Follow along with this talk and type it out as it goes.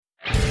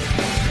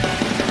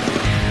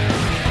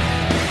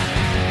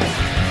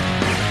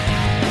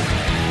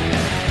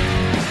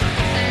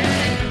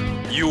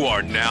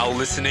are now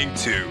listening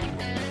to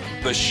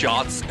the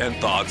Shots and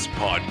Thoughts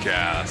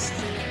podcast,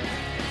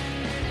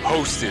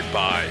 hosted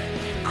by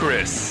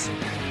Chris,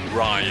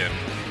 Ryan,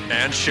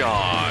 and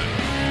Sean.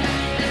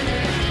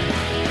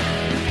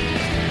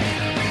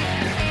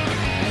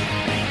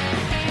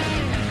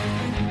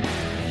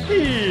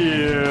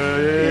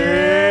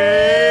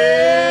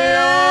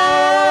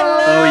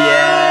 Oh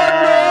yeah!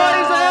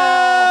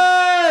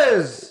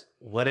 Noises!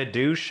 What it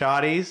do,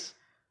 shotties?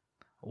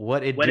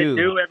 What it What do? it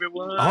do,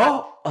 everyone?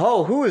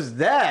 Oh, Who is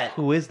that?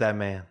 who is that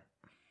man?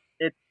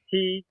 It's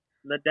T.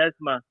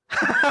 Ledesma.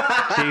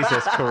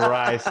 Jesus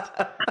Christ.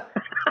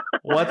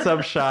 What's up,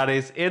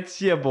 shotties?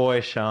 It's your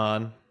boy,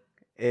 Sean.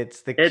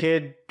 It's the It's-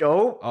 kid.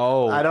 Oh,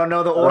 Oh, I don't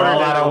know the we're order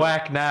all out now. of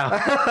whack now.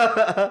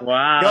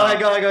 Wow.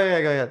 Go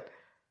ahead.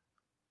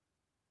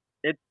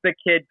 It's the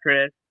kid,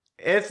 Chris.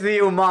 It's the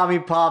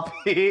umami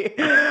poppy.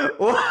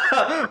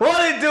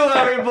 what it do,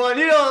 everyone?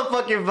 You know the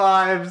fucking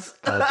vibes.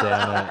 God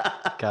damn it.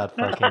 God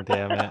fucking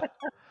damn it.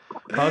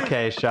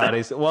 Okay,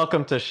 shotties.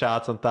 Welcome to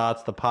Shots and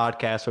Thoughts, the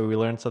podcast where we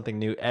learn something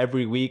new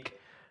every week,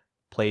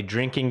 play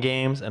drinking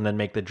games, and then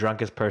make the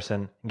drunkest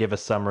person give a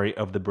summary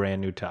of the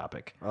brand new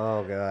topic.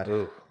 Oh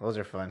god, those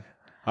are fun.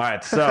 All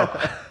right, so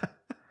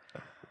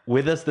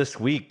with us this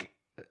week,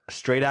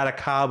 straight out of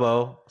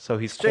Cabo, so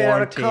he's Straight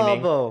out of quarantining,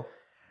 Cabo.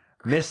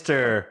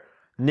 Mr.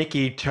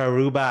 Nicky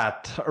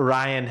Tarubat,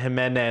 Ryan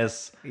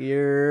Jimenez.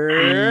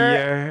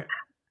 You're...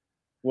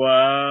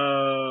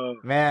 Whoa.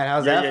 Man,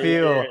 how's Yeah, that yeah,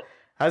 feel? yeah.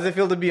 How does it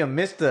feel to be a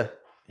mister?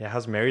 Yeah,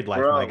 how's married life,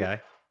 Bro. my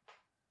guy?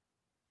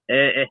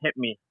 It hit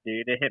me,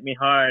 dude. It hit me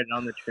hard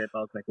on the trip. I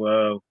was like,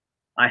 whoa.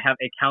 I have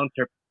a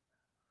counterpart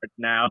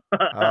now.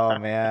 Oh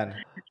man,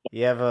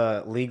 you have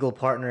a legal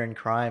partner in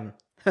crime.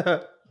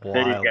 Wild,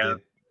 you go.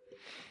 dude.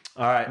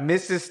 All right,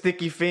 Mrs.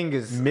 Sticky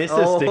Fingers.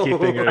 Mrs. Sticky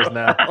Fingers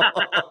now.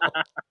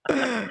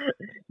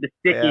 The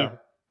sticky Yeah.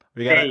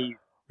 We got. phase.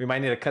 We might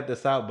need to cut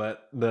this out,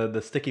 but the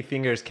sticky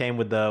fingers came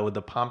with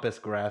the pampas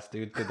grass,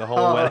 dude. Through the whole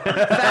Oh, wedding.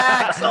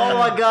 facts. Oh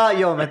my god,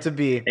 yo, meant to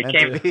be. Meant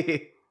came- to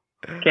be.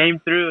 Came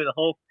through the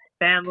whole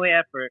family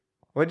effort.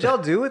 What'd y'all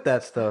do with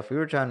that stuff? We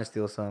were trying to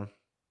steal some.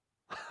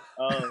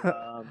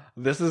 Oh,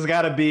 This has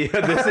got to be.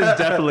 This is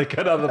definitely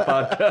cut on the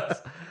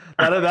podcast.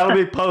 That'll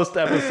be post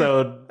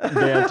episode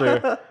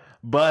banter.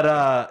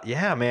 But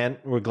yeah, man,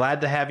 we're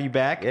glad to have you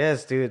back.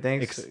 Yes, dude.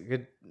 Thanks.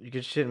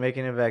 Good shit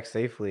making it back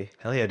safely.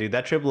 Hell yeah, dude.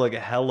 That trip looked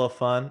hella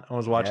fun. I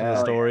was watching Yeah. the Oh,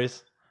 yeah.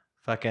 stories.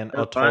 Fucking It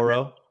was fun,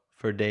 Otoro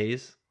for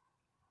days.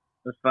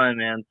 it was fun,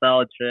 man.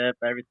 Solid trip.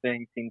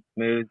 Everything seemed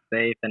smooth,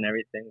 safe, and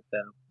everything.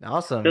 So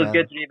Awesome, feels man.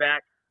 good to be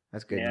back.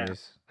 That's good Yeah.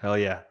 news. Hell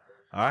yeah.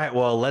 All right,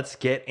 well, let's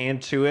get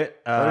into it.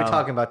 What are we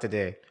talking about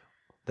today?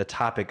 The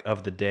topic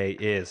of the day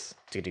is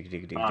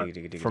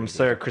From from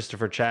Sir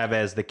Christopher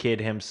Chavez, the kid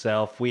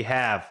himself. We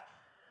have,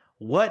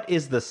 what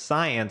is the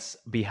science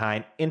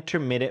behind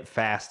intermittent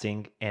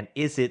fasting and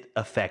is it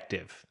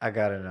effective? I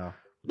gotta know.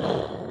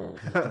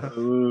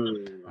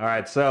 Ooh. All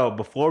right, so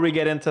before we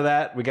get into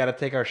that, we got to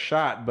take our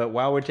shot. But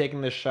while we're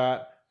taking this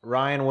shot,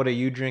 Ryan, what are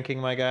you drinking,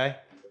 my guy?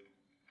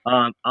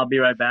 I'll be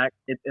right back.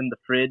 It's in the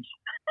fridge.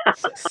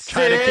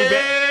 Trying to keep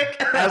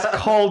it as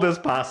cold as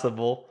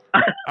possible.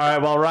 All right,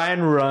 while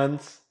Ryan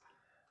runs,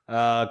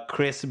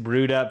 Chris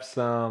brewed up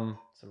some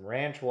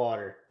ranch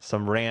water.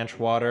 ranch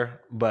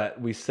water,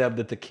 but we subbed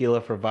the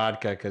tequila for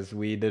vodka because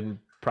we didn't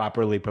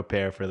properly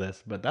prepare for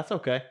this. But that's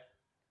okay.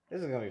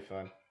 This is gonna be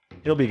fun.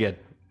 It'll be good.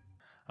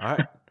 All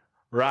right,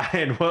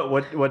 Ryan,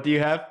 what do you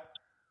have?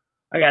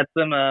 I got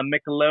some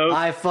Michelob.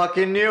 I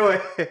fucking knew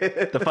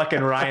it. The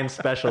fucking Ryan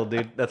special,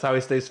 dude. That's how he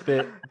stays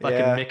fit. Fucking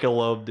Yeah.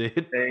 Michelob,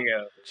 dude. There you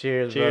go.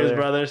 Cheers, Cheers, brother.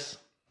 brothers.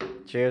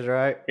 Cheers,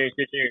 right? Cheers,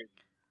 cheers,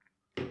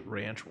 cheers.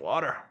 Ranch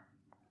water.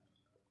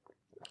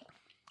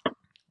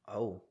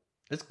 Oh.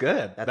 It's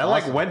good. That's that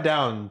like awesome. went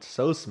down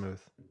so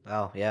smooth.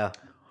 Oh yeah.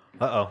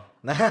 Uh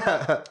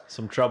oh,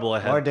 some trouble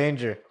ahead. More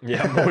danger.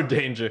 Yeah, more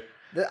danger.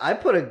 I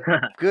put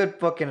a good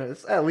fucking.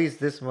 It's at least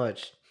this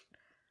much.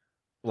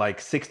 Like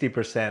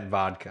 60%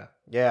 vodka.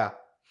 Yeah.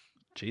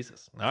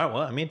 Jesus. All right.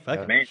 Well, I mean, fuck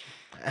it. Man.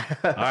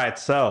 All right.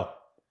 So,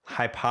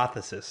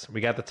 hypothesis.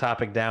 We got the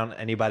topic down.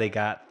 Anybody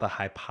got the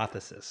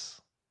hypothesis?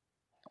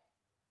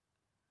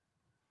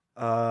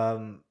 I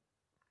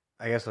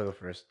guess I'll go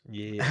first.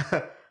 Yeah.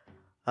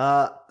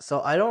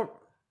 So I don't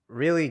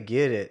really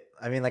get it.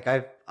 I mean, like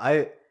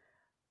I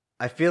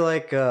feel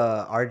like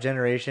our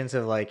generations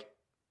have like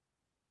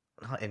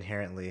not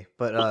inherently,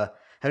 but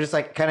have just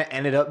like kind of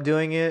ended up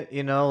doing it.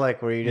 You know,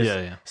 like where you just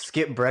Yeah.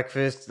 skip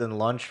breakfast and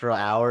lunch for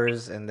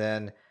hours, and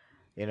then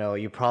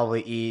you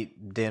probably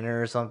eat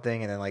dinner or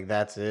something, and then like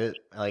that's it.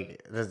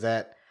 Like does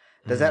that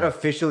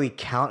officially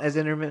count as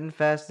intermittent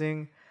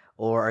fasting,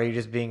 or are you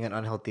just being an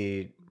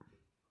unhealthy?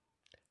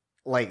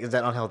 Like, is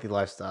that unhealthy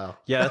lifestyle?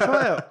 Yeah. That's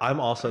why I'm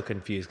also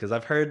confused because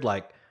I've heard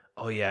like,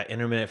 oh yeah,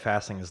 intermittent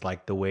fasting is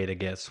like the way to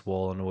get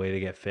swollen, the way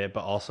to get fit.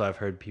 But also I've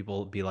heard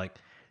people be like,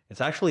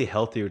 it's actually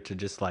healthier to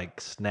just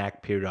like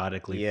snack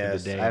periodically through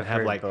Yes, the day I've and have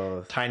heard like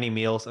both. tiny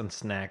meals and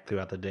snack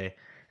throughout the day.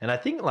 And I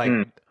think like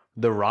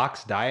the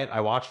Rock's diet, I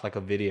watched like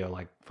a video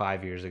like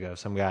 5 years ago,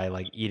 some guy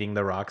like eating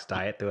the Rock's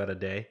diet throughout a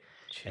day.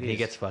 and he Jeez.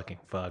 gets fucking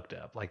fucked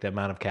up. Like the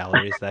amount of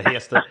calories that he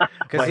has to.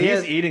 Because But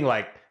he's eating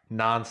like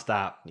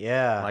nonstop,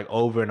 yeah. like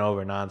over and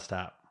over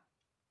nonstop.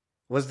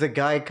 Was the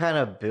guy kind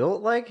of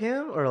built like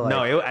him, or like?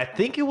 No, I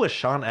think it was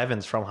Sean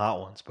Evans from Hot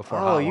Ones before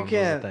Oh, Hot you Ones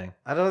can't. was a thing.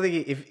 I don't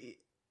think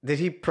did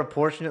he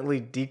proportionately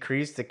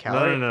decrease the No,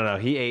 calorie? no.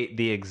 He ate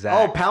the Oh,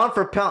 exact. pound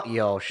for pound.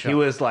 Yo, He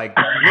was like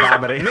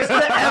vomiting. Mr.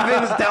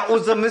 Evans, that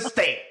was a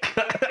mistake.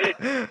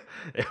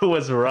 It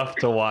was rough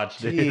to watch,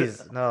 dude.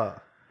 Jeez, no.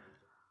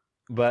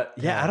 But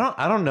yeah, Yeah.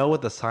 I don't know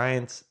what the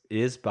science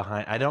is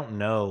behind. I don't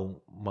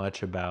know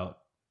much about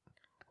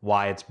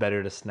why it's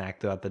better to snack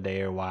throughout the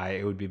day or why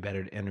it would be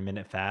better to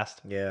intermittent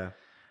fast. Yeah.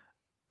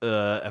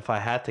 If I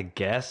had to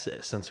guess,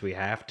 since we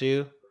have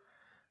to,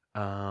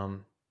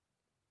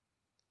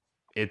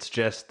 it's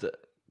just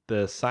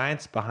the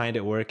science behind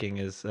it working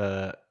is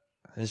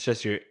it's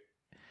just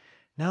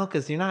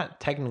because you're not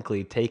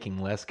technically taking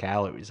less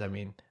calories. I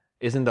mean,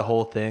 isn't the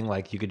whole thing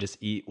like you could just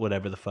eat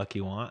whatever the fuck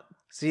you want?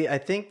 See, I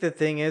think the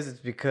thing is, it's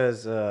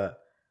because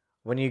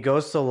when you go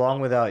so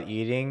long without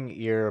eating,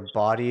 your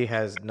body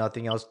has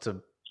nothing else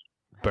to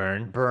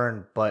Burn.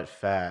 burn but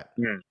fat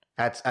Yeah.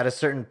 at a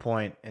certain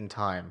point in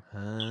time.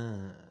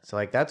 Ah. So,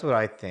 like, that's what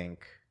I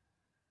think.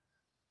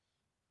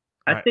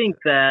 I Alright. think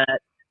that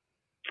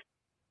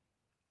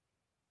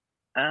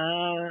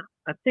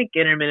I think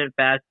intermittent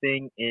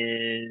fasting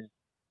is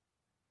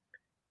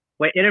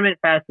intermittent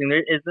fasting.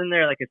 Isn't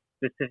there like a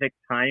specific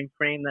time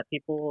frame that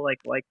people like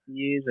to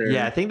use? Or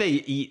Yeah, I think they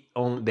eat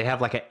only. They have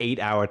like an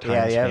 8-hour time. Yeah,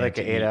 you have span like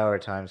to an eat. 8-hour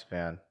time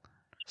span.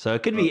 So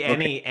it could be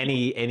Okay.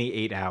 any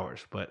 8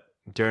 hours, but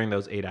during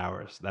those 8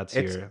 hours, that's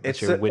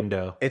It's your a-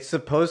 window. It's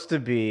supposed to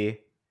be,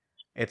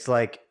 it's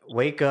like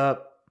wake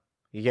up,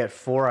 you get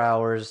 4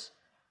 hours.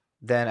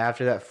 Then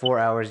after that 4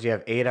 hours, you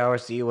have 8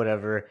 hours to eat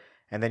whatever.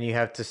 And then you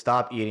have to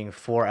stop eating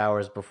 4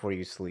 hours before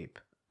you sleep.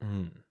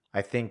 Mm,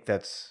 I think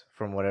that's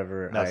from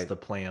whatever. that's the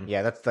plan.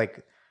 Yeah, that's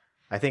like,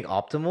 I think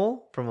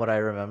optimal from what I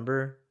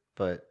remember.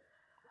 But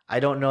I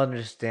don't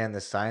understand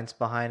the science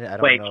behind it. I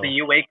don't wait, know. so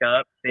you wake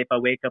up. Say if I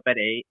wake up at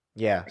 8,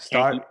 Yeah,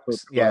 can't eat till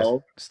yeah,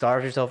 12?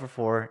 starve yourself for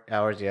 4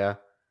 hours. Yeah,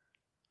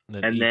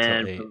 Then and eat till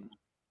then 8.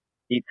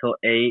 eat till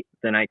 8,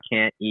 then I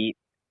can't eat.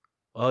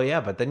 Oh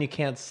yeah, but then you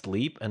can't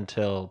sleep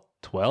until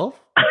 12.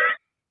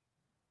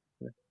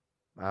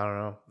 I don't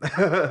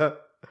know.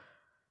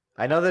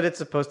 I know that it's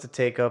supposed to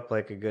take up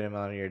like a good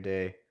amount of your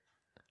day.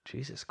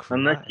 Jesus Christ!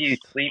 Unless you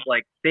sleep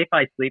like, say if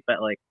I sleep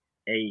at like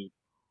 8,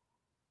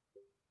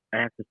 I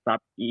have to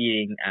stop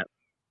eating at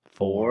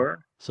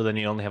 4. So then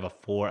you only have a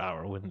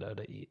 4-hour window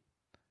to eat.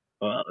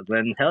 Well,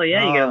 then hell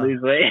yeah, you gotta Ah.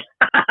 lose weight.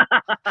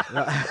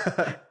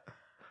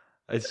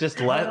 It's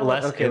just I don't know.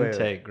 less Okay, wait, wait.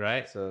 intake,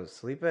 right? So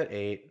sleep at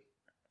 8.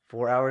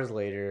 4 hours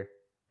later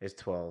is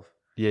 12.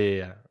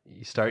 Yeah.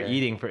 You start Yeah.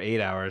 eating for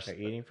 8 hours, Start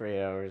eating for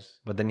 8 hours.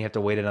 but then you have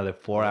to wait another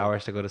 4 Yeah.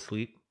 hours to go to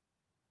sleep.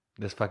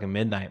 This fucking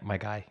midnight, my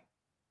guy.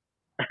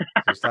 So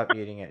you stop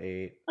eating at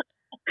 8.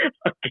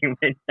 Fucking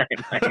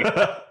midnight.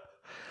 Mike.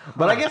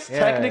 But I guess Yeah,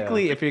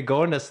 technically, if you're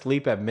going to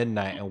sleep at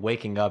midnight and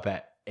waking up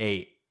at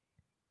 8,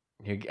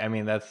 I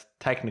mean, that's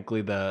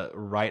technically the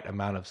right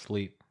amount of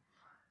sleep.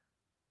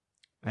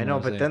 I know,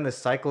 but then the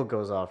cycle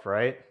goes off,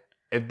 right?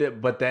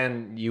 but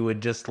then you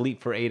would just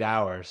sleep for 8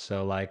 hours.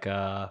 So like,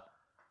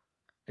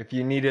 if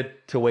you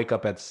needed to wake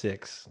up at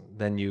 6,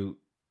 then you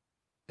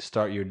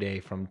start your day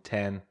from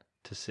 10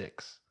 to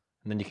 6,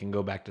 and then you can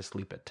go back to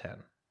sleep at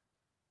 10.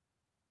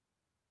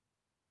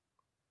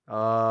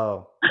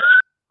 Oh.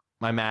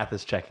 My math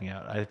is checking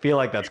out. I feel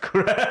like that's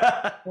correct.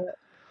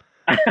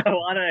 I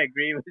want to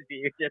agree with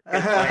you just 'cause,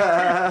 like,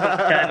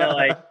 it's kind of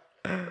like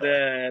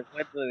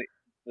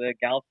the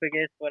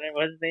Galapagos, whatever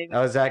was his name? That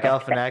was Zach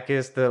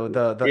Galifianakis,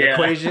 the Yeah,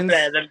 equations.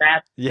 the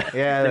math. Yeah.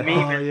 Yeah, the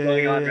meme is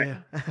going on right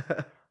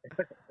yeah.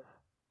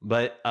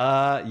 But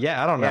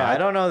yeah, I don't know. Yeah, I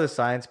don't know the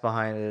science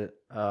behind it.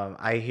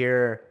 I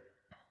hear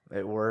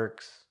it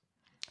works.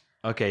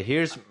 Okay,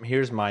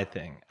 here's my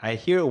thing. I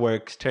hear it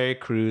works. Terry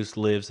Crews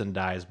lives and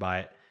dies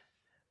by it.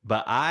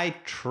 But I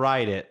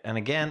tried it, and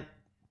again,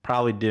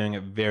 probably doing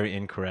it very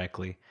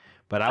incorrectly.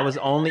 But I was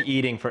only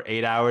eating for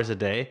 8 hours a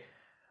day.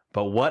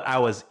 But what I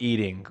was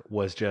eating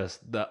was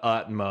just the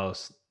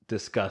utmost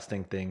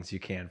disgusting things you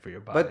can for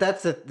your body. But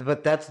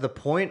that's the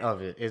point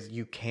of it is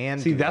you can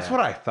See, do that's that.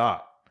 what I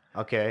thought.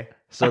 Okay.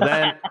 So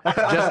then,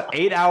 just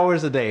 8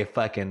 hours a day,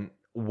 fucking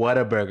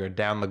Whataburger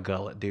down the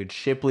gullet, dude.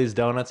 Shipley's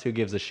Donuts, who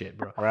gives a shit,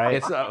 bro? Right.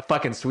 It's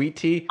fucking sweet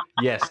tea,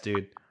 yes,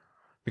 dude.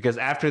 Because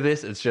after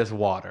this, it's just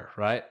water,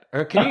 right?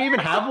 Or can you even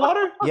have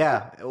water?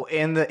 Yeah,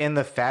 in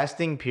the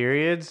fasting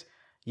periods,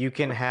 you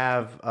can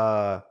have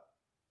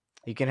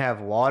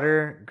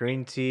water,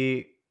 green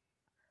tea,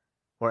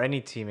 or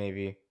any tea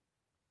maybe.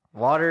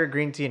 Water,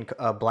 green tea,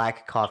 and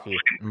black coffee.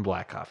 And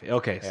black coffee.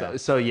 Okay, Yeah.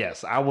 so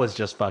yes, I was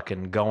just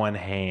fucking going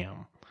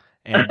ham.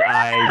 And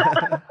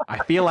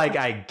I feel like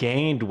I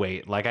gained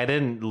weight. Like I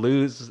didn't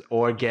lose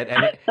or get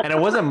any, and it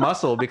wasn't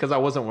muscle because I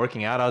wasn't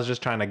working out. I was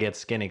just trying to get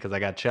skinny because I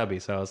got chubby.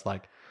 So I was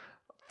like,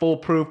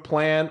 foolproof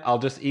plan. I'll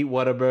just eat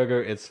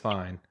Whataburger. It's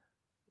fine.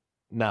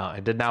 No,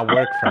 it did not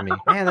work for me.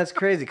 Man, that's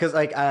crazy. Because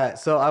like,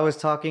 so I was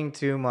talking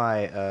to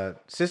my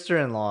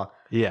sister-in-law,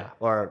 Yeah.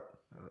 or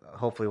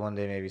hopefully one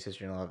day maybe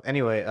sister-in-law.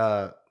 Anyway,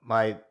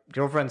 my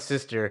girlfriend's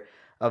sister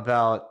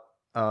about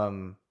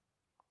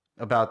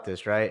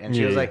this, right? And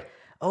she was Yeah. like,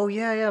 "Oh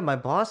yeah, my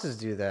bosses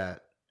do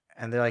that,"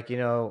 and they're like,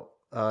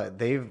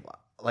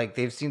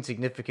 they've seen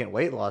significant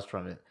weight loss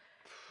from it,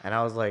 and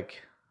I was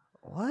like,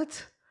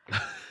 "What?"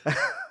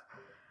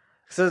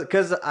 So,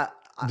 because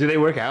Do they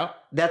work out?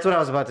 that's what I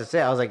was about to say.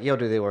 I was like, "Yo,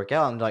 do they work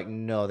out?" And they're like,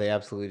 "No, they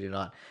absolutely do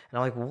not." And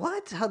I'm like,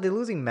 "What? How they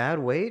losing mad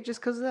weight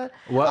just because of that?"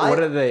 What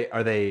are they?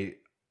 Are they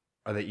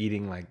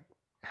eating like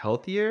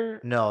healthier?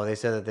 No, they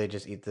said that they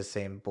just eat the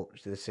same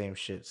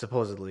shit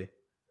supposedly.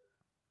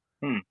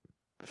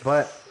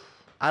 But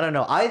I don't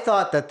know. I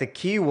thought that the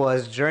key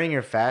was during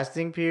your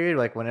fasting period,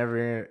 like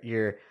whenever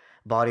your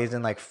body's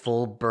in like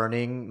full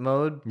burning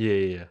mode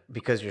Yeah.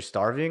 because you're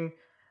starving,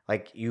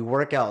 like you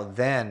work out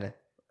then,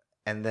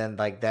 and then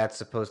like that's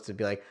supposed to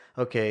be like,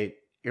 okay,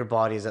 your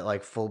body's at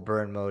like full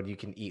burn mode, you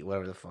can eat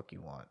whatever the fuck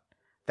you want.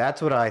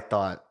 That's what I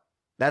thought.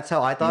 That's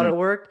how I thought it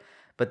worked.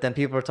 But then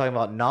people are talking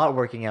about not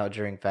working out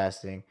during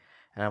fasting,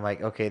 and I'm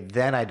like, okay,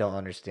 then I don't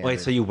understand. Wait,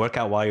 it. so you work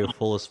out while you're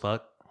full as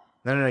fuck?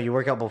 No, you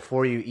work out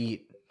before you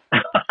eat.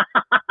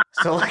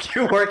 So like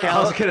you work I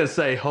was out. gonna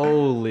say,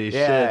 holy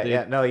shit, dude.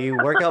 Yeah. No, you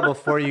work out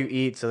before you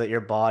eat so that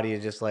your body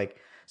is just like,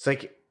 it's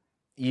like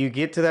you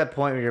get to that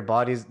point where your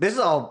body's. This is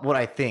all what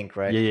I think,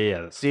 right?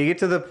 Yeah. So you get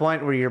to the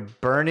point where you're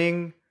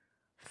burning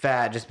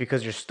fat just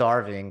because you're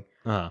starving,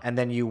 Uh-huh. and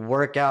then you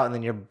work out, and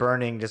then you're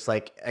burning just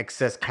like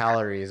excess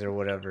calories or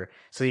whatever,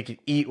 so you can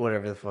eat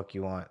whatever the fuck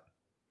you want.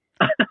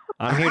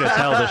 I'm here to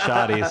tell the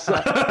shotties.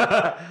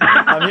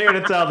 I'm here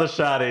to tell the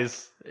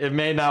shotties. It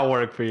may not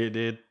work for you,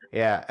 dude.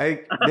 Yeah,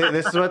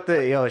 this is what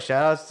shout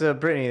outs to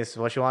Brittany. This is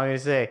what she wanted me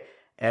to say.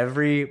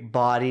 Every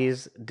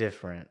body's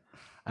different.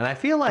 And I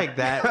feel like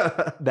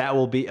that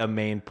will be a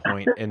main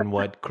point in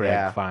what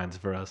Craig finds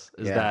for us.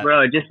 Is that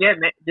Bro, just get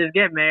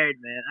married,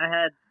 man.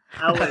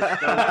 I was so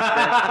stressed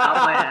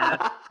out my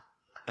ass.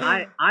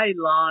 I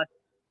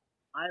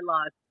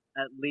lost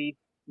at least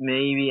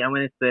maybe I'm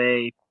gonna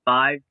say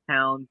 5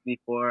 pounds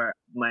before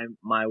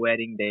my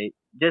wedding date.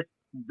 Just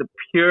the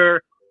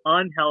pure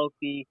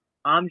unhealthy.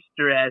 I'm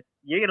stressed.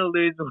 You're gonna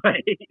lose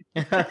weight,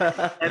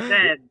 and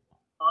then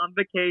on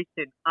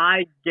vacation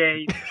I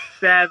gained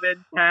 7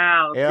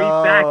 pounds.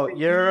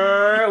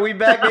 We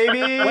back,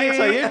 baby. Wait,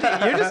 so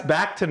you're just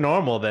back to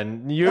normal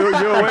then? You're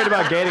worried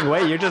about gaining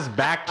weight. You're just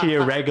back to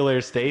your regular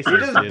Stacy.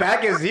 You're just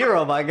back at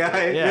zero, my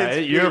guy. Yeah,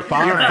 you're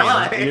fine.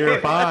 You're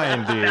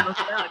fine, dude.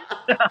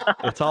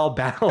 It's all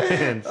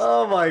balanced.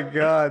 Oh my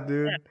god,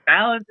 dude.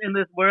 Balance in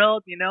this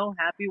world,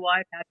 happy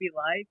wife, happy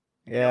life.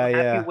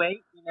 Happy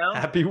weight,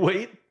 Happy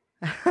weight?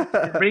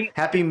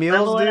 Happy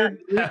meals, dude.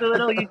 Lose a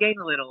little, you gain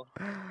a little.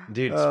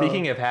 Dude,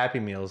 speaking of Happy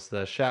Meals,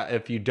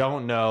 if you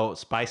don't know,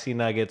 spicy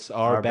nuggets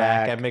are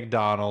back at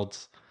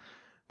McDonald's.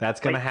 That's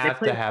gonna have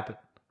to happen,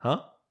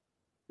 huh?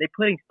 They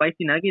putting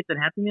spicy nuggets in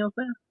Happy Meals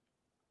now?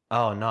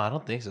 Oh no, I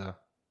don't think so.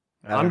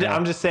 I'm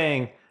just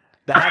saying,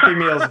 the Happy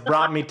Meals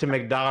brought me to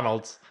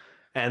McDonald's,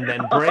 and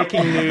then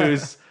breaking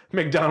news: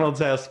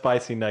 McDonald's has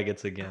spicy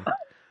nuggets again.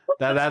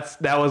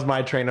 That was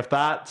my train of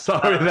thought.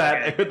 Sorry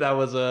that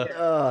was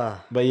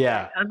but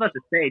yeah. I was about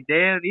to say,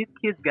 damn, these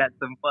kids got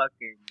some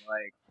fucking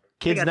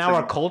kids now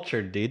are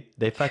cultured, dude.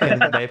 They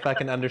fucking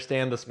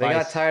understand the spice. They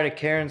got tired of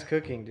Karen's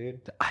cooking, dude.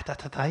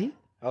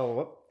 Oh,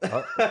 whoop.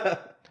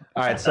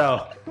 All right,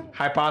 so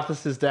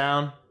hypothesis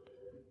down.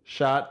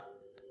 Shot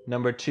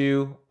number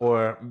 2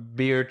 or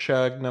beer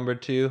chug number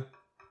 2.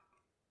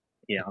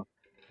 Yeah.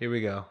 Here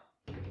we go.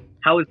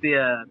 How was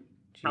the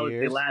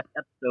last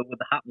episode with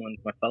the hot ones,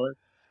 my fellas?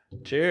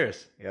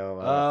 Cheers.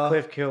 Yo,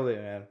 Cliff killed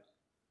it, man.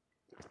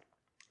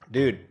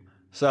 Dude,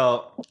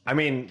 so, I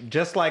mean,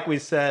 just like we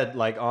said,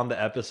 like, on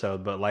the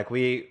episode, but, like,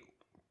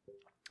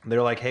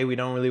 they're like, hey, we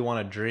don't really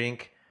want to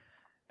drink.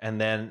 And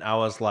then I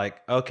was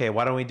like, okay,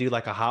 why don't we do,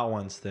 like, a hot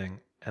ones thing?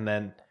 And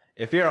then,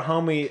 if you're a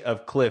homie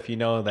of Cliff, you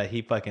know that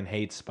he fucking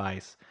hates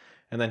spice.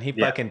 And then he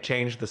fucking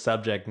changed the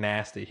subject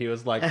nasty. He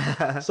was like,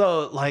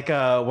 so, like,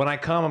 when I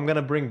come, I'm going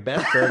to bring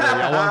Best Burger.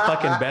 Y'all want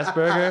fucking Best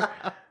Burger?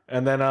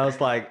 And then I was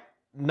like,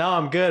 no,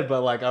 I'm good,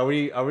 but like, are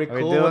we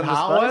cool with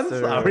hot ones?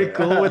 Are we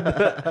cool with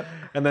the...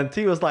 And then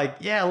T was like,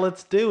 yeah,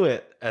 let's do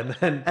it. And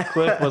then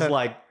Cliff was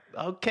like,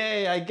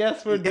 okay, I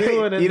guess we're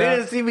doing it. You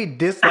didn't see me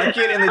dislike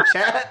it in the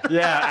chat?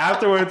 Yeah,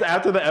 afterwards,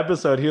 after the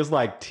episode, he was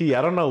like, T,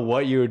 I don't know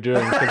what you were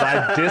doing because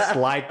I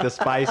disliked the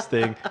spice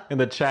thing in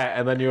the chat.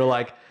 And then you were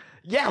like,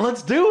 yeah,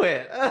 let's do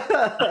it.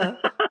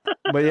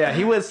 But yeah,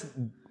 he was...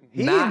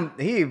 He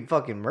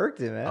fucking murked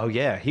it, man. Oh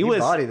yeah, he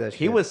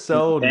was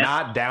so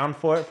not down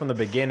for it from the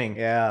beginning.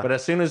 Yeah. But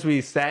as soon as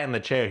we sat in the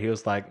chair, he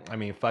was like, I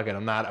mean, fuck it,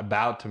 I'm not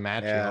about to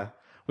match you.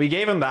 We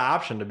gave him the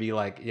option to be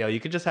like, yo, you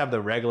could just have the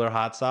regular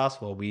hot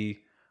sauce while we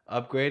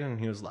upgrade, and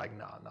he was like,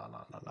 no.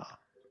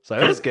 So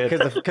it was good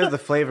because the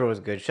flavor was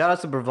good. Shout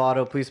out to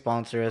Bravado, please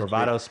sponsor us.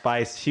 Bravado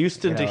Spice,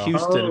 Houston to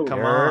Houston,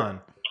 come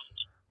on.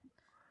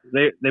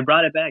 They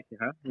brought it back,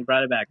 huh? You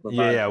brought it back.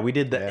 Yeah, we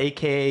did the Yeah.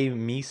 AKA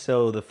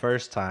miso the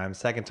first time.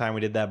 Second time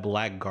we did that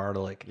black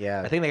garlic.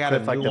 Yeah, I think they got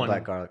couldn't a like new the one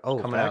black garlic. Oh,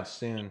 coming out facts?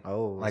 soon.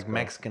 Oh, Like let's go.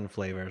 Mexican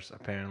flavors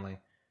apparently.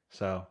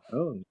 So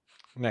Oh.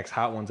 next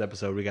Hot Ones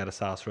episode, we got a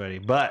sauce ready.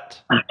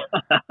 But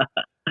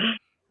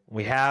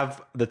we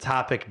have the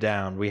topic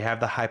down. We have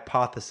the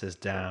hypothesis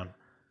down.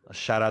 A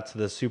shout out to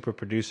the super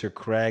producer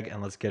Craig,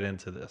 and let's get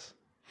into this.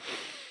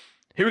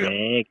 Here we go.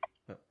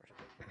 Heck.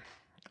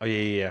 Oh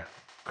yeah.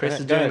 Chris Go is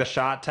ahead, doing go the ahead.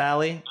 shot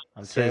tally.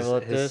 I'm It's terrible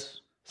at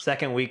this.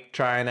 second week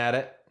trying at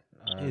it.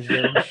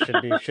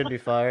 Should be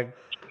fired.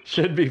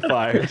 Should be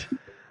fired.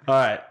 All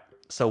right.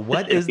 So,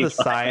 what is the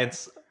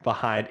science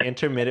behind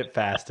intermittent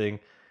fasting?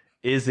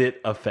 Is it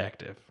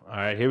effective? All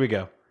right, here we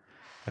go.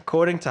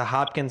 According to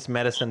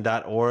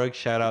hopkinsmedicine.org,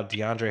 shout out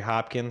DeAndre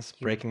Hopkins,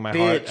 breaking my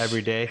heart bitch.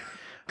 every day.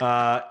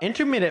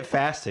 Intermittent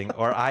fasting,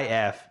 or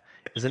IF,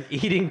 is an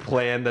eating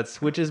plan that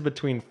switches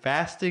between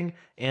fasting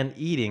and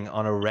eating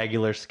on a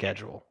regular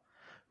schedule.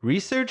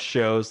 Research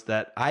shows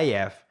that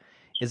IF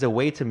is a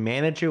way to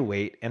manage your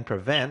weight and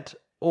prevent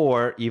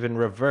or even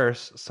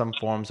reverse some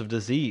forms of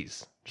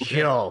disease.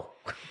 Yo.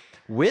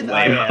 With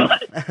Wow.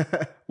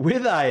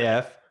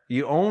 IF,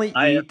 you only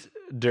IF. eat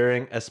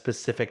during a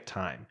specific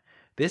time.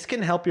 This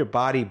can help your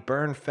body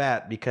burn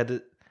fat because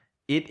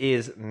it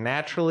is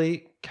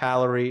naturally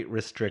calorie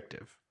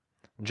restrictive.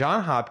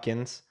 John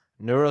Hopkins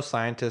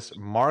neuroscientist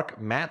Mark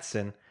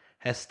Mattson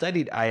has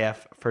studied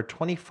IF for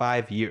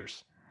 25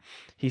 years.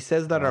 He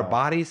says that our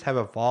bodies have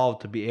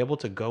evolved to be able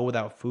to go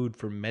without food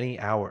for many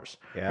hours,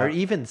 Yeah. or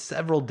even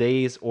several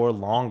days or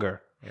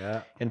longer.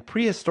 Yeah. In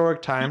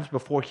prehistoric times,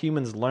 before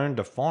humans learned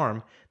to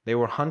farm, they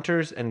were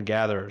hunters and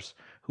gatherers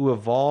who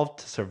evolved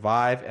to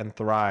survive and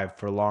thrive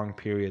for long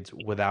periods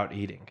without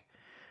eating.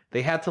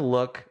 They had to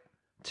look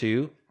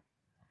to,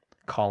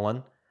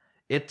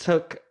 it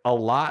took a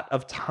lot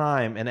of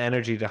time and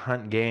energy to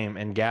hunt game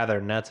and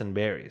gather nuts and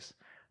berries.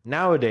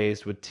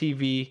 Nowadays, with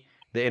TV,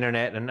 the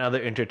internet, and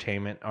other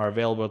entertainment are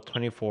available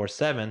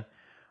 24/7,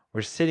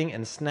 we're sitting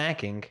and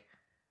snacking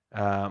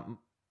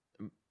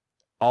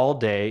all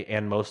day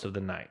and most of the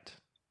night.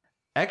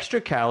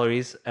 Extra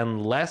calories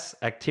and less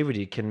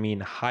activity can mean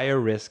higher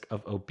risk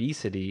of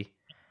obesity,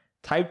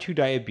 type 2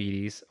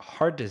 diabetes,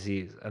 heart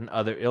disease, and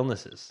other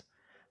illnesses.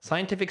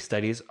 Scientific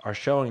studies are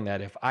showing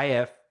that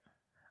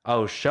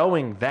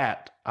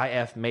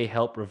IF may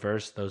help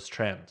reverse those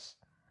trends.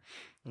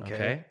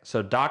 Okay.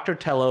 So Dr.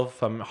 Tello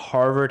from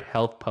Harvard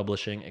Health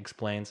Publishing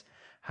explains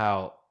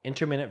how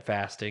intermittent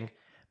fasting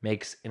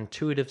makes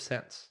intuitive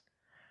sense.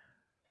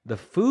 The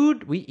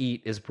food we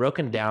eat is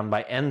broken down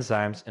by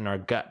enzymes in our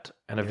gut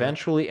and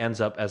eventually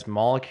ends up as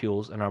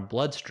molecules in our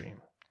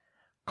bloodstream.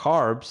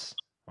 Carbs,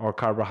 or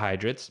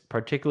carbohydrates,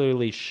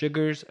 particularly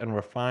sugars and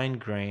refined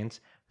grains,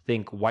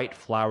 think white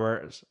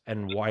flours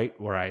and white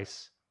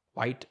rice,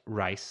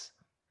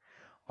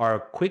 are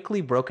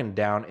quickly broken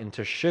down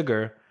into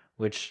sugar,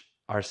 which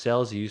our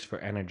cells use for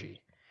energy.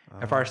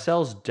 If our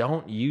cells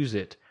don't use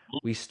it,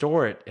 we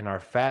store it in our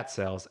fat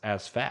cells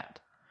as fat.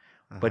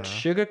 But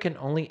sugar can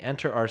only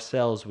enter our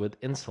cells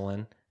with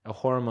insulin, a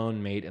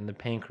hormone made in the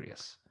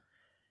pancreas.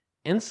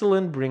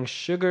 Insulin brings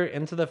sugar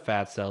into the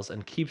fat cells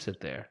and keeps it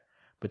there.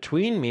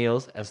 Between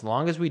meals, as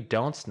long as we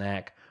don't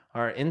snack,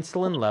 our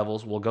insulin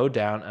levels will go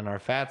down and our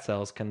fat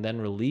cells can then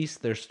release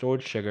their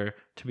stored sugar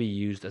to be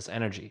used as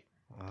energy.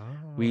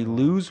 We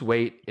lose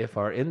weight if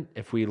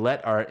we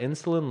let our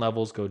insulin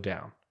levels go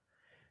down.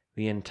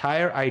 The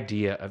entire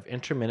idea of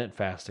intermittent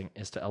fasting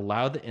is to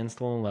allow the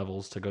insulin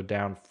levels to go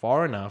down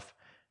far enough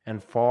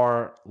and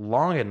far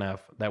long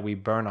enough that we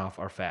burn off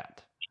our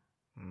fat.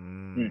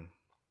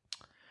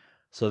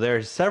 So there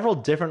are several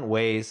different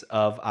ways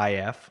of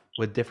IF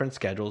with different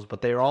schedules,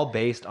 but they are all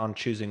based on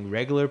choosing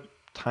regular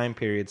time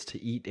periods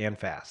to eat and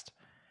fast.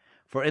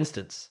 For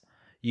instance,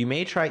 you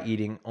may try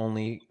eating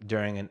only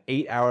during an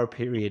 8-hour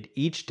period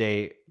each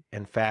day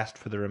and fast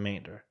for the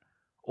remainder.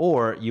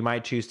 Or you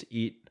might choose to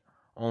eat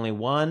only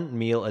one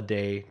meal a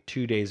day,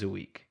 2 days a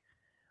week.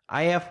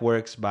 IF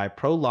works by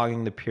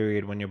prolonging the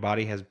period when your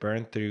body has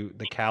burned through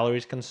the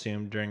calories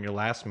consumed during your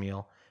last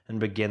meal and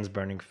begins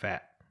burning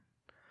fat.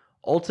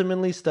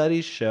 Ultimately,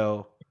 studies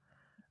show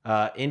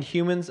in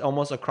humans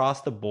almost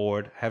across the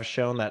board have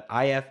shown that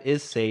IF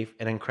is safe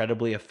and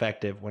incredibly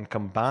effective when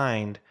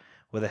combined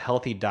with a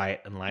healthy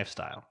diet and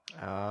lifestyle.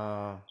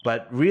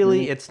 But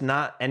really, it's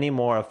not any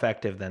more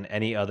effective than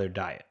any other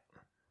diet.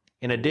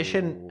 In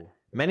addition,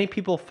 many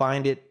people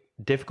find it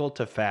difficult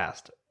to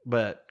fast,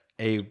 but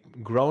a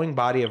growing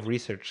body of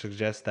research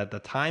suggests that the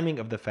timing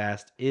of the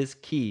fast is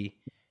key,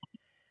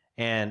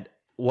 and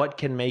what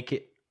can make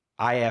it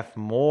IF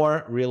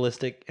more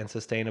realistic and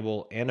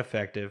sustainable and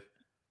effective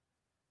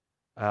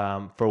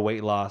for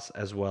weight loss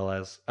as well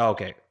as...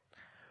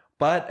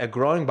 But a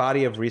growing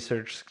body of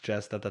research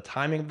suggests that the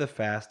timing of the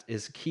fast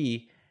is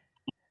key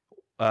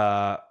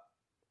and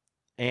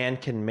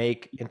can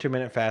make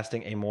intermittent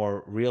fasting a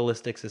more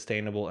realistic,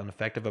 sustainable, and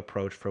effective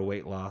approach for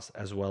weight loss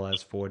as well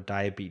as for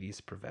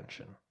diabetes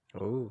prevention.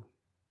 Oh.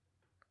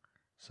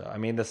 So, I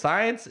mean, the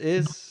science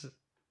is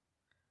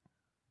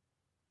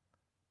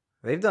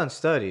They've done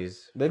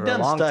studies. They've for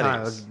done a long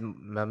studies. time.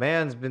 My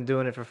man's been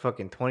doing it for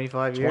fucking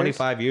 25 years.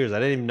 25 years. I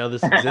didn't even know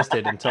this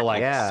existed until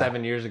like Yeah.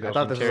 7 years ago. I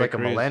thought from this Terry was like a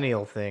Crews.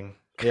 millennial thing.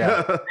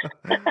 Yeah.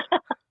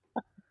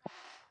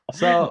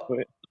 So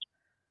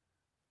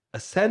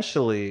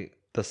essentially,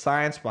 the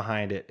science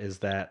behind it is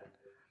that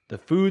the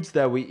foods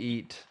that we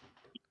eat,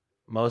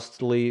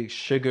 mostly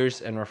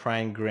sugars and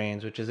refined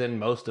grains, which is in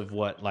most of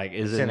what like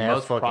is It's in in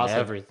most fucking processed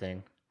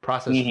everything.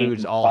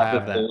 foods, all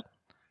have that.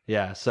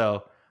 Yeah,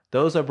 so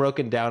those are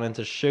broken down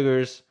into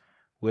sugars,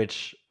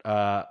 which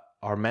are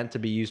meant to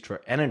be used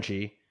for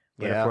energy.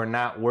 But Yeah. if we're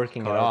not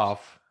working it Carbs.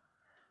 off,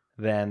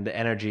 then the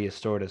energy is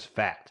stored as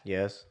fat.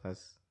 Yes,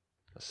 that's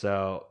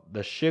So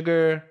the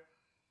sugar,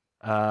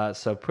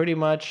 so pretty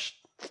much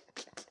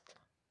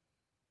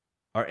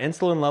our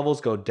insulin levels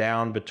go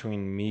down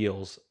between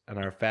meals, and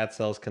our fat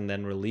cells can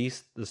then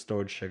release the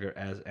stored sugar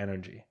as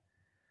energy.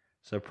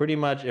 So pretty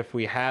much, if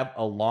we have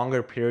a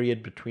longer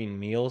period between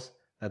meals,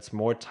 that's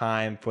more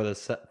time for the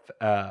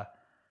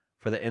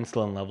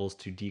insulin levels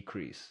to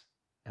decrease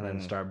and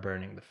then start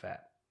burning the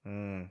fat.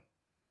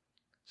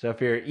 So if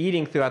you're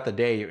eating throughout the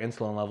day, your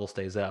insulin level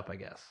stays up, I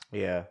guess,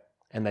 yeah.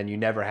 and then you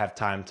never have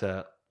time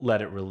to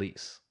let it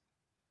release.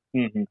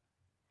 Mm-hmm.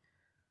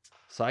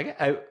 So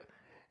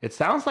it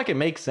sounds like it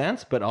makes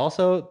sense, but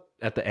also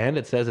at the end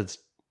it says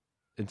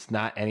it's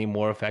not any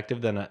more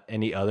effective than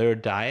any other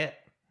diet.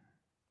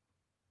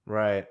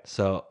 Right.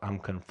 So I'm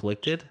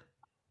conflicted.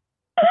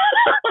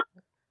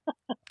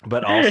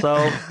 But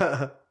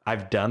also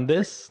I've done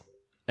this,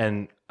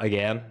 and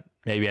again,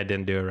 maybe I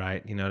didn't do it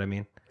right. You know what I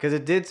mean? Because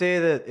it did say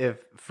that if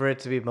for it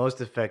to be most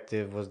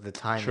effective was the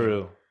timing.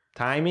 True.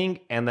 Timing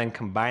and then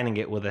combining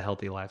it with a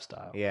healthy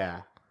lifestyle.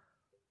 Yeah.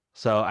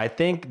 So I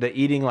think the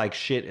eating like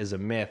shit is a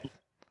myth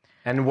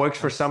and works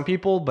for some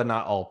people, but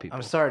not all people.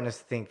 I'm starting to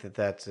think that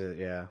that's it.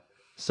 Yeah.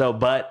 So,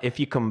 but if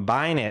you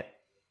combine it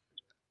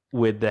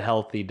with the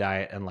healthy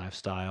diet and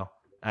lifestyle,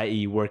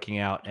 i.e., working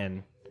out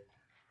and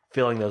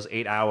filling those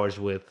 8 hours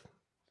with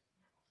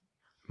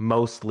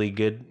mostly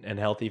good and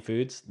healthy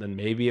foods, then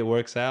maybe it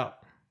works out.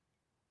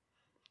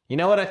 You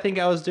know what I think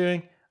I was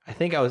doing? I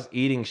think I was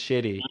eating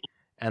shitty,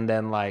 and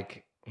then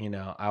like, you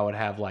know, I would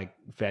have like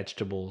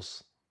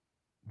vegetables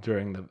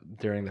during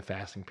the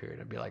fasting period.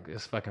 I'd be like,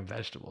 this fucking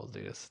vegetables,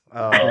 dude. It's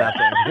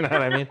nothing. You know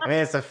what I mean? I mean,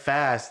 it's a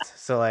fast,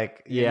 so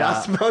like you're Yeah.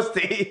 not supposed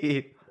to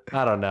eat.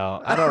 I don't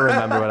know. I don't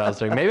remember what I was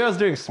doing. Maybe I was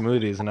doing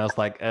smoothies, and I was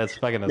like, it's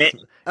fucking it's a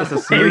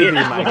Maybe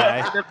smoothie, my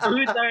guy. the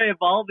foods are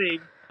evolving.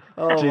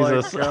 Oh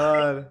Jesus. my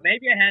god.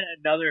 Maybe I had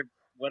another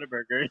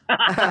Whataburger.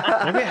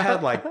 Maybe I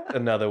had like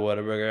another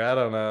Whataburger. I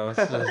don't know.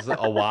 It's just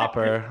a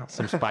Whopper,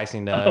 some spicy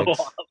nugs.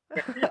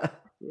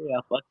 Yeah,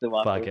 fuck the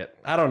Whopper. Fuck it.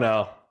 I don't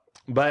know.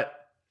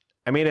 But,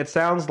 I mean, it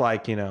sounds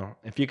like, you know,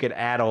 if you could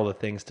add all the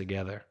things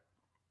together,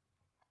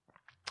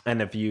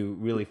 and if you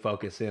really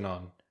focus in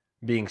on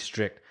being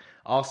strict.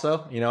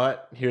 Also, you know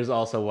what? Here's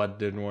also what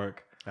didn't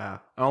work. I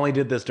only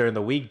did this during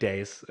the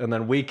weekdays, and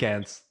then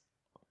weekends,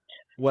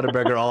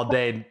 Whataburger all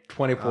day,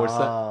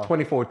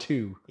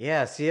 24/2.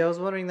 Yeah, see, I was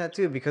wondering that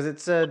too because it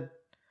said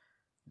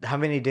how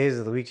many days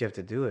of the week you have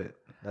to do it.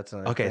 That's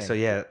another Okay, thing. so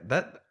yeah,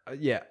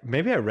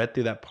 maybe I read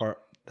through that part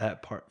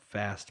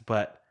fast,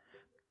 but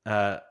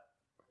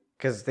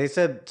because they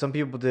said some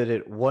people did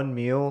it one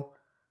meal,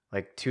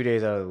 like 2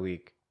 days out of the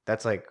week.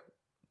 That's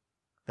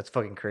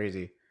fucking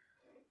crazy.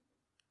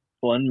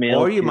 One meal.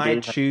 or you 2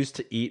 might days. choose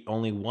to eat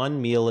only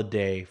one meal a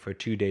day for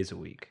 2 days a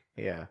week.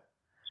 Yeah,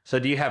 So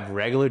do you have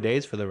regular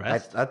days for the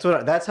rest?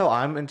 that's how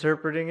I'm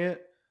interpreting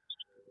it.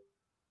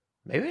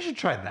 Maybe I should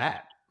try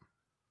that.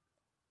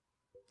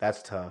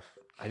 That's tough.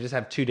 I just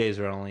have 2 days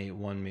where I only eat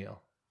one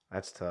meal.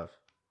 That's tough.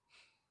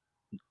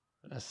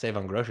 I save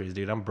on groceries,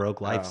 dude. I'm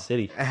broke life Oh.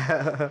 city.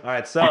 All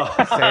right, so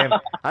Same.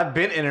 I've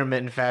been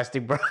intermittent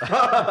fasting, bro.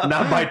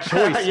 not by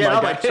choice. Yeah, my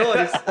not by guy.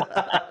 choice.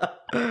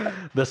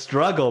 The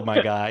struggle, my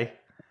guy.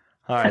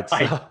 All right,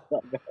 so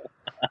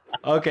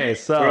okay,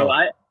 so Bro,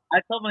 I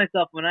told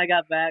myself when I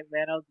got back,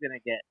 man, I was gonna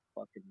get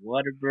fucking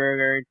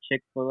Whataburger,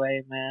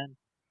 Chick-fil-A, man.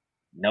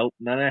 Nope,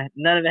 none of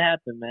it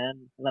happened,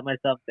 man. I let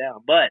myself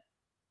down, but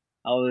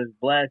I was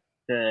blessed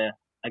to.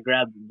 I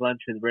grabbed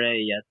lunch with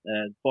Ray,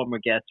 former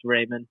guest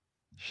Raymond.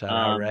 shout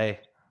out Ray.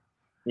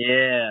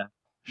 Yeah,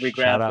 we Shout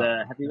grabbed.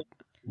 out. Have you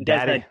guys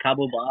Daddy. had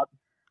Cabo Bob?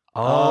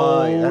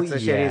 Oh, that's the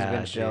shit he's yeah, been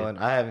dude. showing.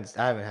 I haven't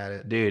had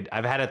it. Dude,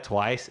 I've had it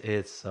twice.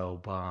 It's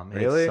so bomb.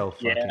 Really? It's so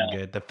fucking Yeah.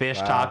 good. The fish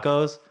Wow.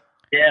 tacos.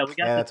 Yeah, we got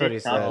Yeah, the that's what he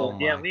fish said. tacos. Oh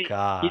Yeah, my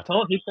God.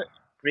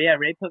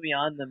 Ray put me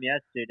on them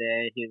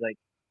yesterday. He's like,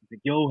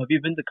 yo, have you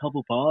been to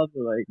Cabo Bob?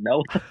 I'm like,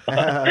 no.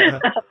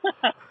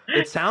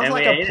 It sounds And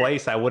like we a ate it.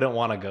 place I wouldn't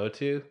want to go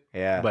to,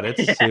 Yeah. but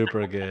it's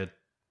super good.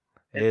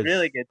 It's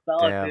really good,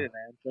 solid damn. food,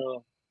 man.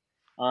 So,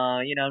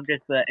 I'm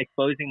just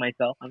exposing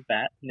myself. I'm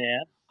fat. Yeah,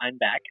 I'm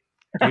back.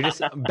 You're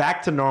just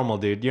back to normal,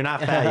 dude. You're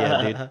not fat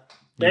yet, dude.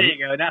 There you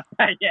go. Not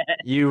fat yet.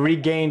 You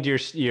regained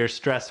your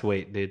stress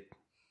weight, dude.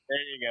 There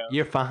you go.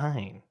 You're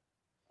fine.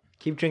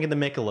 Keep drinking the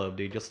Michelob,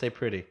 dude. You'll stay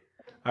pretty.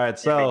 All right,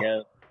 There we so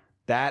go.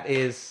 that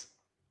is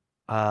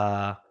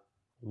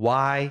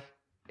why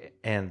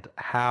and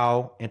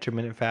how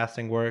intermittent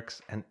fasting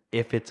works and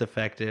if it's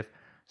effective.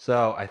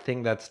 So I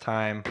think that's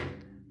time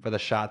for the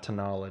shot to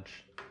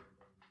knowledge.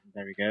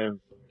 There we go.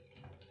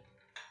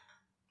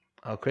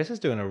 Oh, Chris is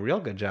doing a real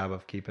good job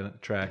of keeping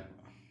track.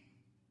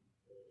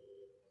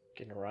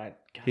 Getting it right.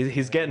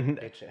 He's getting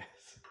Bitch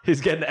ass.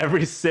 he's getting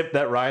every sip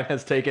that Ryan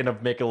has taken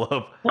of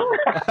Michelob.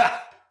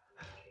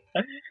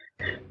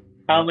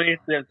 How many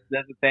sips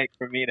does it take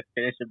for me to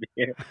finish a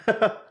beer?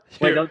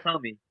 Wait, don't tell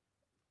me.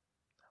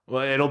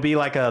 Well, it'll be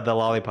like the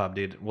lollipop,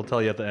 dude. We'll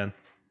tell you at the end.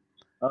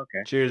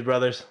 Okay. Cheers,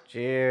 brothers.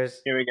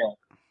 Cheers. Here we go.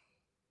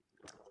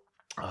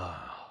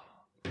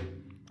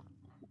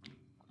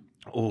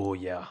 Oh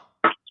yeah.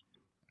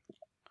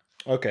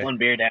 Okay. One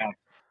beer down.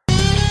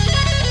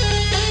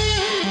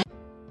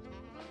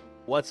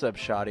 What's up,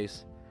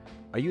 shotties?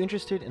 Are you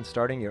interested in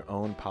starting your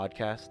own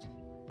podcast?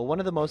 Well, one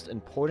of the most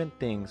important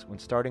things when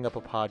starting up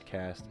a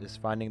podcast is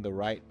finding the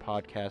right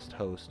podcast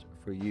host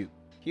for you.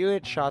 Here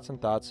at Shots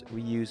and Thoughts,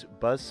 we use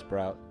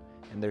Buzzsprout,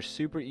 and they're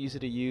super easy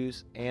to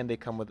use, and they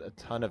come with a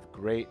ton of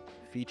great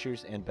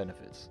features and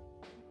benefits.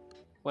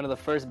 One of the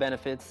first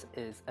benefits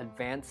is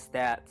advanced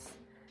stats.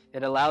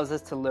 It allows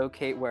us to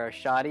locate where our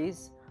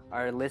shotties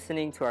are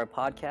listening to our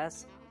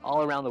podcasts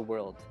all around the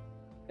world.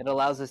 It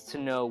allows us to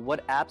know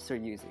what apps they're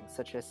using,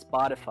 such as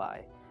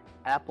Spotify,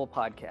 Apple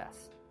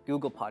Podcasts,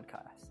 Google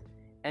Podcasts,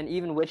 and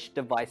even which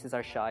devices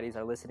our shotties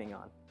are listening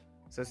on.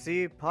 So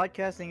see,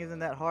 podcasting isn't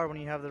that hard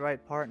when you have the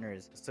right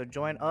partners. So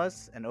join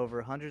us and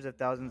over hundreds of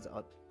thousands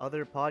of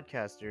other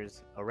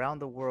podcasters around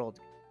the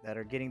world that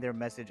are getting their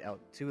message out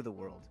to the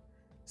world.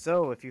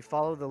 So if you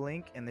follow the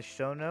link in the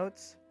show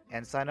notes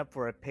and sign up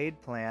for a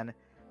paid plan,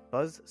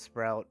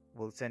 Buzzsprout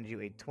will send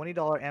you a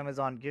 $20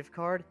 Amazon gift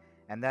card,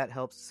 and that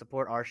helps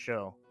support our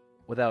show.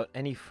 Without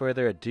any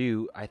further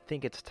ado, I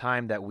think it's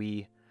time that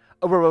we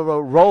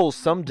roll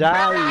some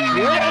dice.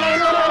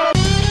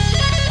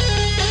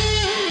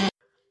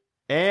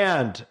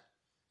 And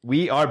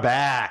we are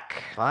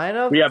back.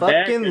 Finally, are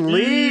back, fucking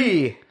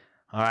Lee.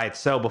 All right,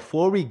 so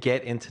before we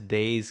get into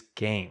today's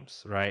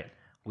games, right,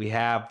 we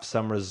have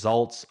some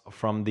results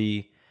from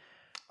the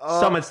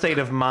Summit State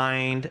of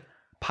Mind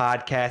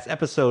podcast,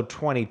 episode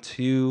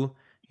 22.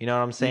 You know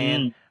what I'm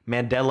saying?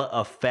 Mandela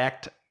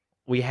Effect.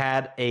 We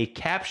had a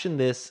caption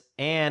this,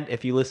 and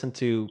if you listen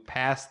to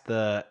past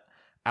the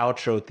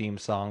outro theme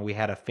song, we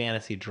had a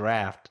fantasy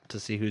draft to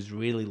see who's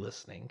really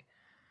listening.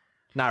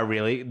 Not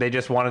really. They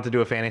just wanted to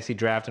do a fantasy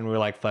draft, and we were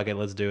like, fuck it,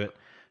 let's do it.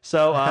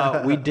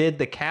 So we did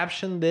the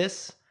caption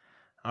this.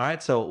 All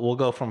right, so we'll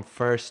go from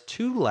first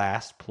to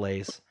last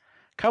place.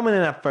 Coming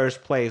in at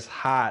first place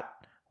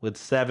hot with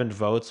 7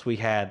 votes, we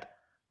had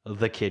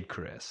the Kid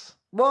Chris.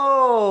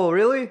 Whoa,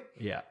 really?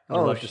 Yeah.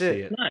 Oh, love to shit.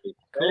 see it. Nice.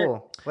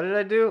 Cool. What did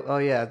I do? Oh,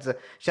 yeah. It's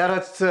shout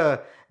outs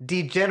to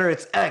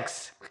Degenerates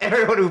X.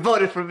 Everyone who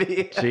voted for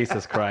me.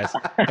 Jesus Christ.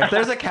 If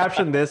there's a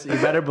caption this, you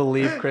better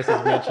believe Chris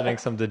is mentioning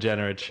some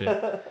degenerate shit.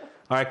 All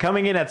right,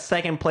 coming in at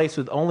second place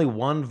with only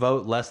 1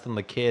 vote less than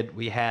the Kid,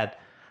 we had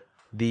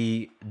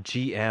the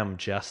GM,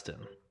 Justin.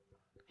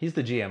 He's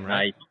the GM,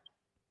 right? Nice.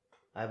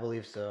 I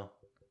believe so.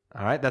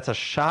 All right, that's a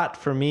shot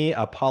for me.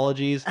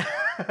 Apologies.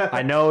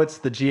 I know it's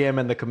the GM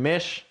and the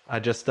commish.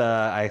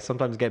 I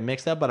sometimes get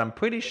mixed up, but I'm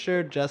pretty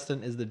sure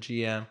Justin is the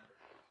GM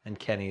and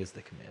Kenny is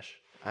the commish.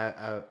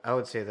 I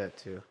would say that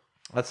too.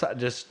 That's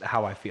just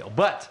how I feel.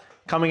 But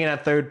coming in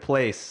at third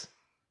place,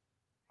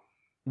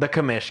 the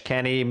commish,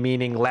 Kenny,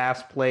 meaning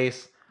last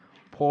place.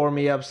 Pour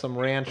me up some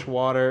ranch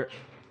water.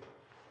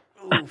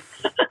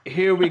 Oof.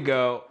 Here we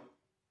go.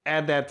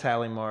 Add that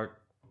tally mark.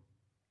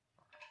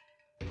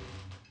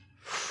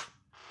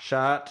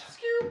 Shot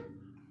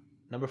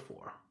number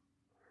 4.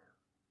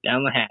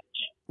 Down the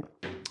hatch.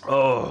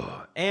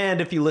 Oh, and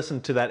if you listen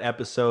to that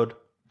episode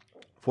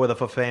for the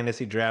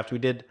fantasy draft, we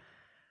did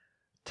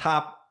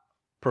top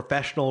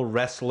professional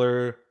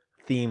wrestler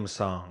theme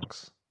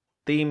songs,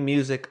 theme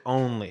music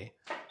only.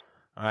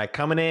 All right,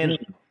 coming in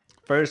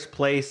first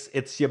place,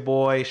 it's your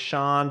boy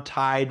Sean,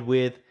 tied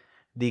with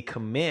the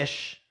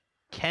commish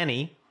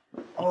Kenny.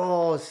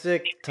 Oh,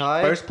 sick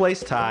tie. First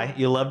place tie.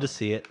 You love to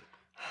see it.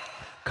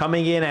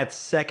 Coming in at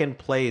second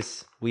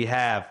place, we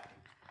have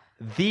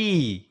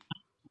the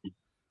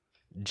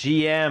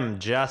GM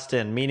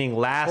Justin, meaning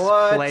last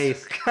What?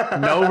 place.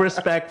 No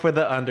respect for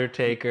the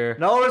Undertaker.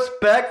 No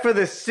respect for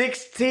the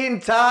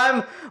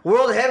 16-time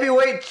world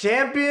heavyweight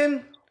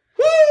champion.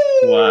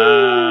 Woo!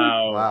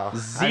 Wow. Wow.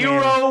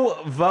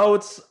 0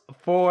 votes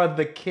for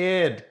the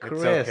Kid, I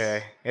Chris. mean, it's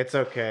okay. It's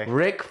okay.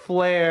 Ric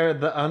Flair,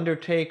 the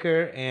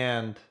Undertaker,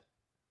 and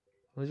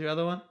what was your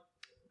other one?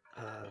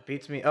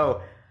 Beats me.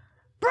 Oh,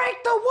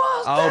 break the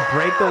walls down. Oh,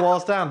 break the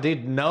walls down,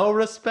 dude. No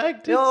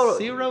respect, dude. Yo,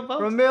 0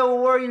 votes.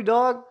 Ramil, where are you,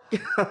 dog?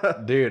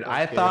 Dude,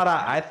 I thought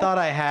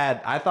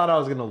I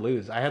was gonna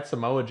lose. I had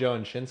Samoa Joe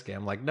and Shinsuke.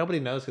 I'm like, nobody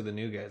knows who the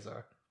new guys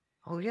are.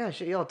 Oh yeah,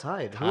 shit, y'all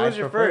tied. Who Tied was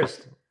your for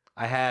first?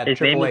 I had His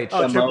Triple name H. is Oh,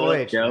 Triple Samoa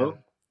H. Joe.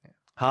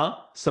 Huh?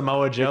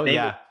 Samoa Joe? name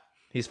Yeah. is-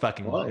 He's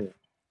fucking Whoa. live.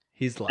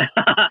 He's live.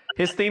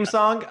 His theme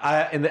song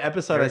in the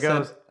episode There I it said,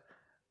 goes.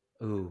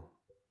 ooh,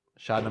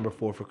 Shot number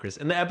 4 for Chris.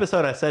 In the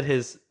episode, I said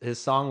his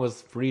song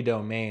was Free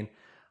Domain.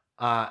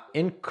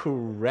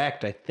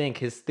 Incorrect, I think.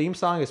 His theme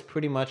song is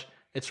pretty much,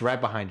 it's right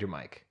behind your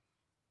mic.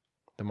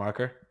 The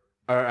marker?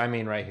 Or, I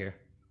mean, right here.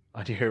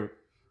 On your...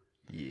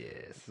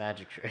 Yes.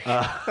 Magic trick.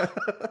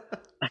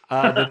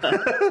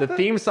 The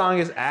theme song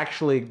is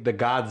actually the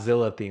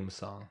Godzilla theme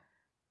song.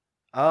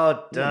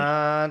 Oh,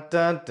 dun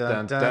dun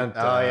dun dun.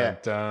 Oh yeah,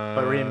 Dun,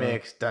 but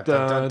remix. Dun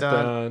dun dun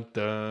dun.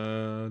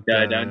 dun,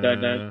 Dun, dun,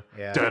 dun, dun.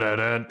 Yeah, dun, dun,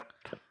 dun,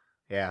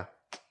 yeah.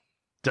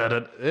 dun,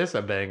 dun. It's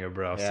a banger,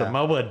 bro. Yeah.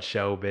 Samoa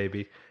Joe,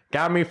 baby.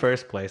 Got me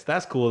first place.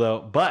 That's cool, though.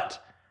 But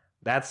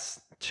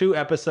that's 2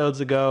 episodes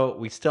ago.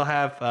 We still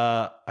have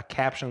a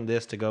caption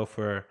this to go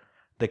for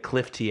the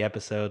Cliff T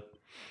episode.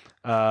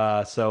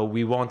 So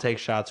we won't take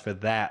shots for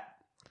that.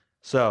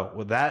 So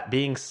with that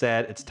being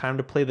said, it's time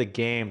to play the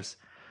games.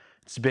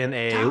 It's been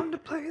Time to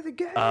play the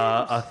game.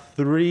 a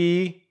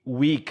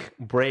 3-week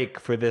break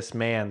for this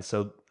man,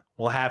 so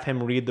we'll have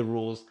him read the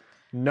rules.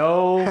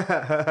 No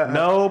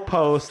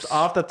post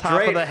off the top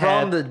Straight of the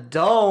head. from the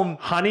dome.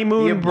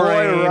 Honeymoon Your boy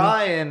brain.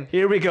 Ryan.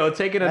 Here we go,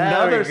 taking There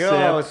another we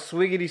go. sip.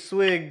 Swiggity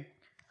swig.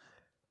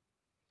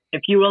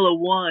 If you roll a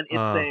 1, it's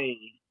Uh. a.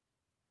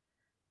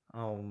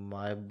 Oh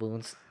my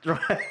boons.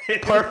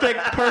 Perfect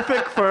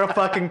for a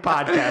fucking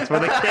podcast for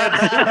the kids.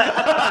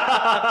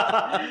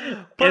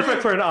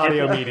 Perfect for an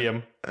audio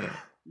medium.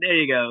 There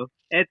you go.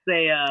 It's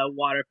a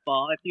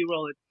waterfall. If you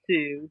roll a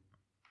 2,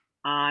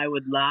 I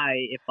would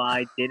lie if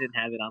I didn't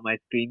have it on my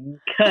screen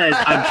because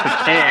I'm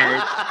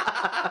prepared.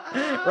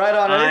 Right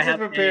on. I At least have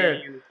you're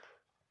prepared.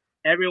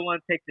 Everyone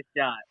takes a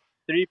shot.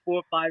 3,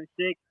 4, 5,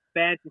 6.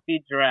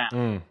 Fantasy draft.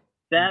 7,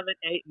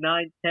 8,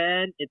 9,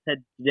 10. It's a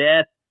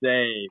death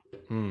save.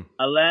 11,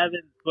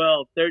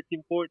 12,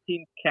 13,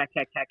 14.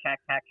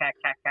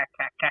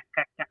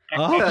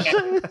 Oh,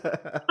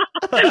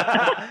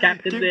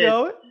 Captain keep this.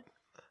 going.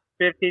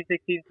 15,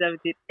 16,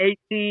 17,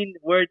 18.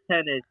 Word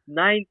tennis.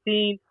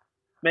 19.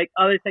 Make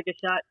others take a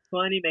shot.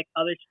 20. Make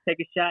others take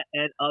a shot.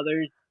 And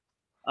others.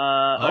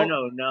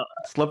 Oh, no.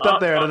 Slipped up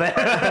there today.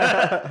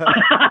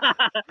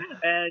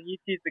 And you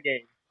choose the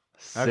game.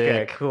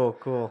 Okay, Sick.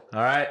 cool.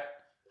 All right.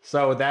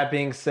 So with that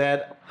being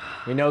said,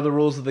 we know the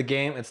rules of the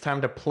game. It's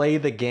time to play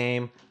the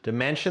game.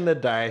 Dimension the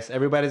dice.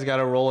 Everybody's got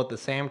to roll at the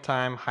same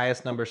time.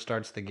 Highest number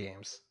starts the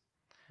games.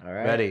 All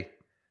right. Ready,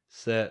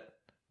 set,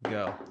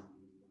 go.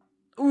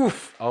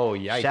 Oof. Oh,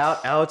 yikes.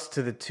 Shout outs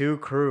to the 2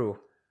 crew.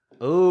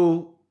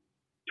 Ooh.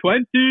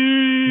 20.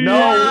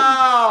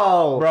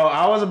 No. Bro,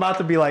 I was about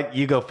to be like,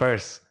 you go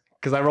first.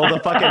 Because I rolled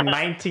a fucking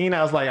 19.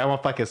 I was like, I'm going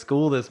to fucking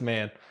school this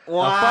man.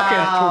 Wow. A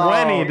fucking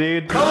 20,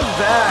 dude. Comes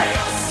back.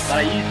 But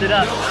I used it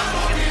up.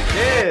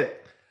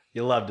 Shit.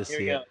 You love to Here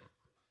see we go. it.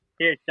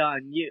 Here,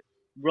 Sean, you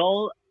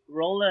roll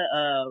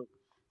on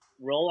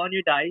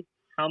your dice.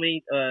 How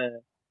many?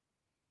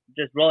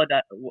 Just roll it.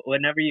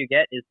 Whenever you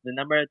get is the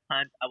number of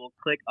times I will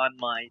click on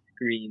my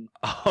screen.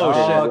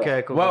 Oh, shit.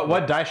 Okay, cool.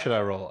 What dice should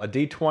I roll? A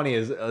D20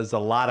 is a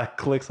lot of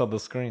clicks on the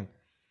screen.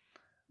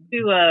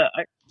 Do I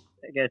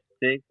guess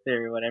 6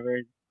 or whatever.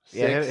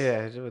 Yeah, 6?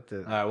 yeah. Do with the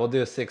All right, we'll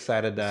do a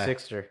 6-sided die.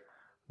 sixer.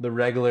 The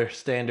regular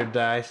standard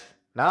dice.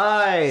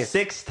 Nice.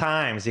 6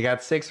 times. You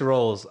got 6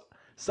 rolls.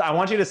 So I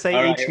want you to say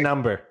All right, each here we-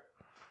 number.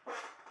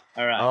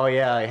 All right. Oh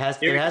yeah, it has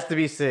Here we to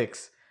be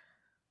 6.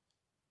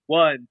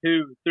 1,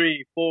 2,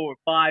 3, 4,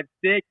 5,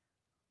 6.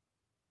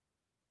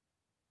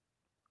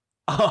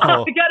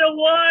 Oh. I got a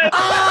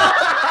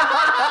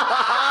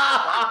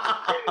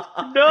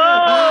 1.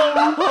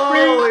 No.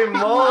 Holy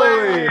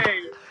moly. Way.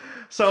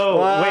 So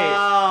wait.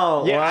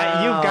 Wow.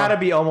 Yeah, you've got to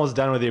be almost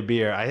done with your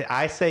beer.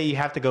 I say you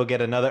have to go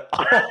get another.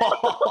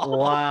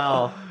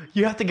 Wow.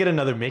 You have to get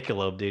another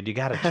Michelob, dude. You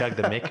got to chug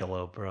the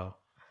Michelob, bro.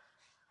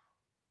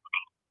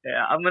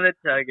 Yeah, I'm gonna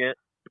chug it.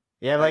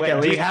 Yeah, like Wait, at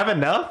do least you have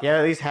enough? Yeah,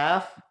 at least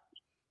half.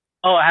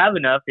 Oh, I have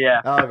enough.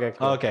 Yeah. Oh, okay,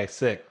 cool. Okay,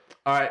 sick.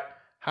 All right.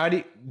 How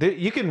do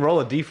you can roll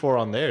a D4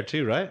 on there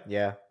too, right?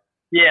 Yeah.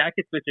 Yeah, I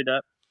could switch it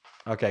up.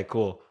 Okay,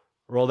 cool.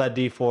 Roll that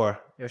D4.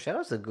 Yo, shout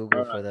out to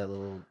Google for that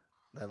little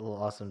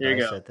awesome Here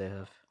you dice go. that they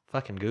have.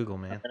 Fucking Google,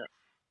 man.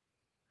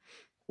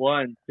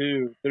 1,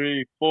 2,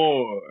 3,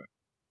 4.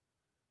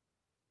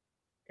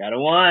 Got a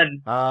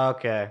 1.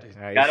 Okay.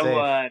 All right, Got you're a safe.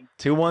 1.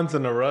 2 ones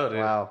in a row, dude.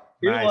 Wow.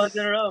 2 Nice. 1s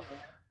in a row. All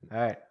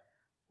right.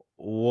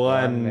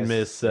 One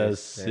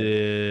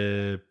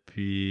Mississippi.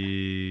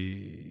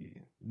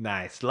 Mississippi.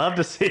 Nice. Love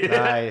to see it.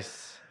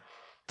 Nice.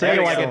 Take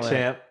it like a Excellent.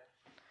 champ.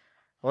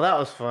 Well, that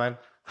was fun.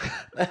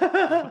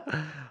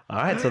 All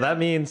right, so that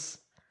means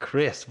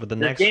Chris with the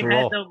This next game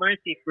roll. has no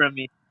mercy from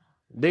me.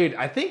 Dude,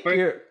 I think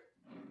you're.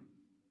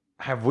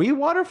 Have we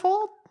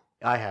waterfalled?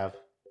 I have.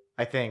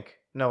 I think.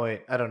 No,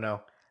 wait. I don't know.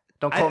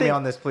 Don't I quote me think-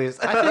 on this, please.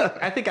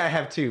 I think I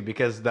have too,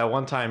 because that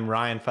one time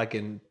Ryan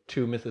fucking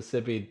 2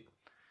 Mississippi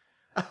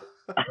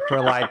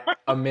for like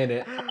a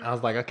minute. I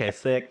was like, okay,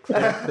 sick.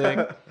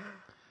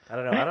 I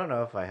don't know. I don't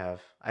know if I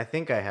have. I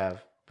think I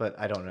have, but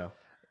I don't know.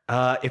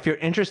 If you're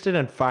interested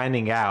in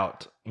finding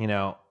out,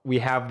 we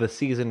have the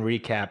season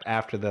recap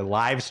after the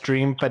live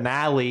stream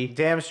finale.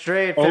 Damn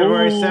straight,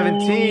 February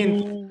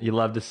 17th. You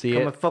love to see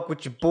Come it. and fuck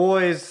with your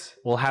boys.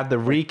 We'll have the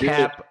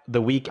recap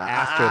the week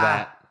after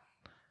that.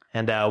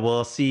 And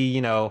we'll see,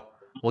 you know,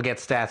 we'll get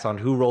stats on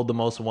who rolled the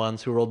most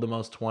ones, who rolled the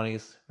most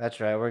 20s,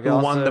 That's right. We're who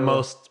won the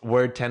most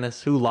word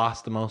tennis, who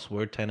lost the most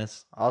word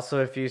tennis.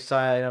 Also, if you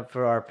sign up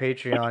for our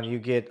Patreon, you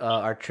get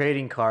our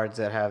trading cards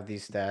that have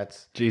these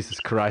stats. Jesus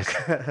Christ.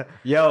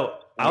 Yo,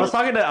 I was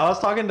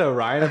talking to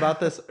Ryan about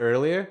this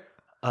earlier.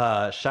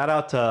 Shout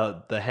out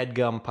to the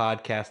Headgum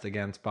podcast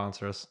again,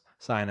 sponsor us,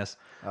 sign us.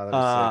 Oh,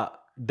 that'd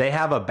They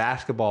have a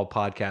basketball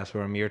podcast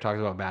where Amir talks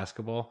about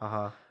basketball.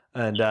 Uh-huh.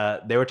 And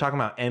they were talking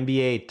about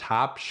NBA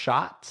Top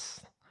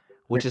Shots,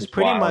 which is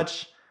pretty wild.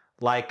 much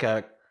like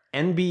a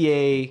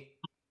NBA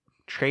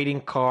trading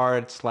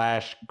card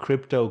 /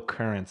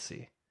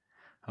 cryptocurrency.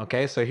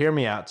 Okay, so hear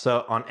me out.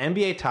 So on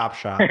NBA Top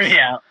Shots,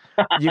 Yeah.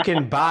 you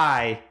can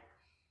buy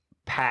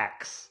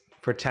packs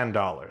for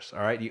 $10. All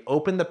right, you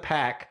open the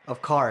pack.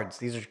 Of cards.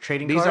 These are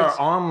trading These cards?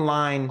 are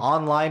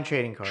online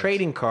trading cards.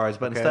 trading cards,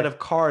 but Okay. instead of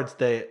cards,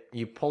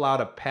 you pull out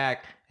a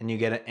pack and you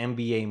get an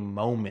NBA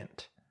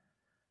moment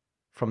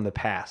from the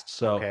past.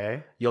 So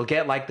Okay. you'll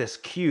get like this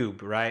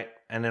cube, right?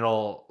 And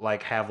it'll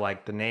like have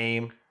like the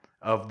name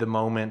of the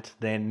moment,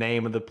 the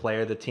name of the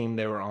player, the team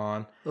they were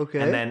on. Okay.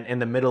 And then in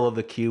the middle of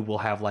the cube, we'll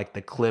have like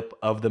the clip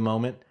of the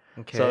moment.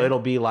 Okay. So it'll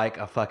be like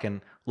a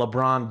fucking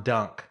LeBron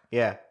dunk.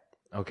 Yeah.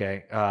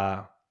 Okay.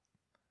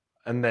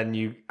 And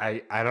then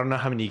I don't know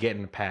how many you get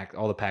in the pack.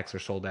 All the packs are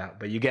sold out,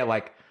 but you get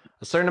like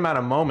a certain amount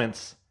of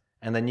moments,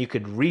 and then you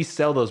could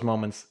resell those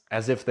moments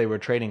as if they were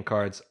trading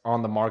cards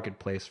on the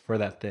marketplace for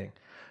that thing.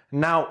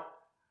 Now,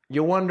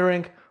 you're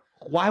wondering,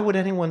 why would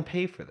anyone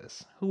pay for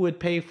this? Who would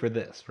pay for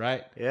this,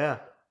 right? Yeah.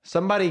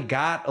 Somebody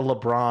got a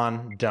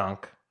LeBron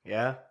dunk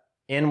Yeah.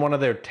 in one of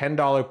their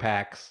 $10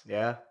 packs,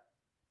 Yeah.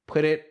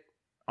 put it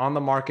on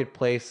the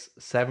marketplace,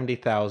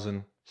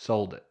 70,000,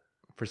 sold it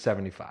for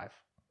 75.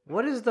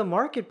 What is the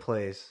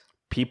marketplace?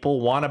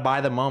 People want to buy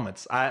the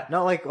moments.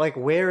 No, like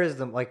where is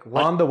the what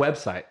On the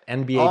website,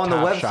 NBA on the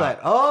Top website? Shot.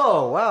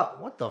 Oh wow,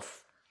 what the?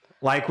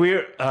 Like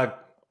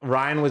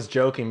Ryan was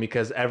joking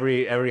because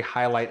every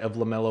highlight of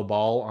LaMelo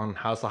Ball on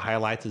House of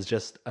Highlights is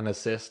just an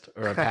assist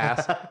or a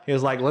pass. He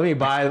was like, "Let me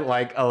buy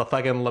like a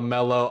fucking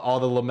LaMelo, all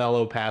the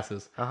LaMelo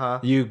passes." Uh-huh.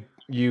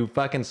 You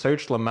fucking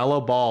search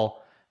LaMelo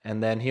Ball,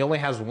 and then he only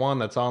has one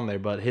that's on there,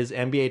 but his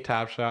NBA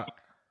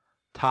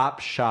Top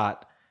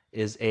Shot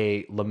is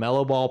a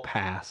LaMelo Ball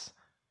pass,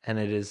 and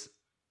it is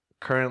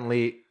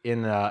currently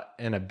in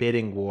a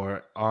bidding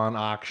war on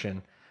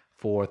auction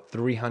for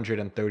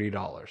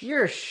 $330.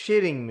 You're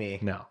shitting me.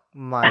 No,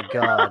 My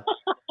God.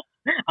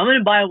 I'm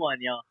gonna buy one,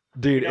 yo.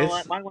 dude, You know it's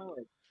what? Buy one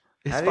with.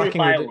 it's How do you fucking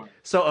buy ridiculous. one?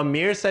 So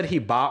Amir said he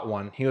bought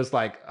one. He was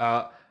like,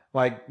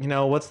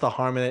 what's the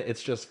harm in it?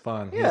 It's just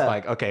fun. He was Yeah.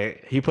 like,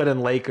 okay. He put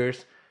in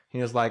Lakers. He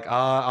was like,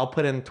 I'll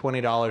put in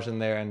 $20 in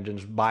there and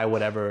just buy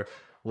whatever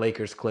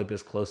Lakers clip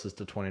is closest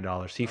to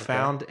 $20. He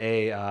found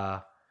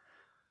a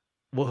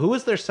who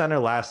was their center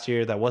last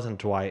year that wasn't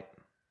Dwight?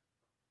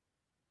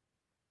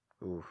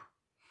 Ooh.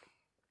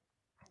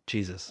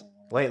 Jesus.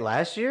 Wait,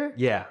 last year?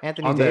 Yeah.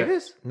 Anthony On the-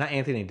 Davis? Not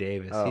Anthony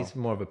Davis. Oh. He's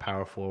more of a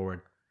power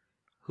forward.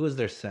 Who is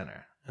their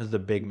center? Who's the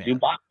big man?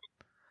 Zubac.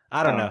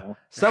 I don't I know. don't know.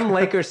 Some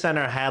Lakers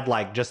center had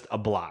like just a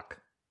block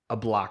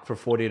for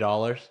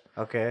 $40.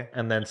 Okay.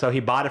 And then so he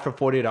bought it for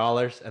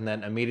 $40 and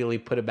then immediately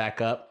put it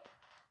back up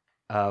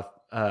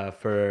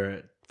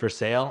for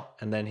sale.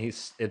 And then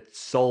it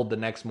sold the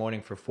next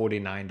morning for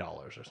 $49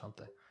 or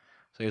something.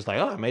 So he was like,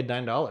 oh, I made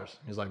 $9.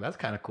 He's like, that's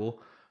kind of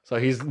cool. So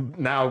he's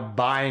now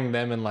buying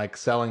them and like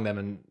selling them.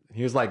 And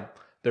he was like,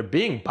 they're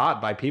being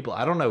bought by people.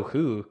 I don't know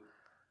who.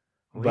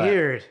 but-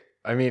 Weird.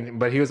 I mean,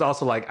 but he was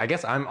also like, I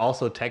guess I'm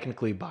also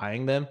technically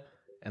buying them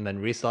and then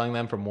reselling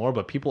them for more,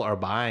 but people are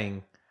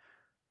buying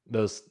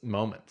those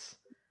moments.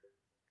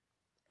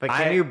 But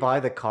can I- you buy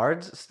the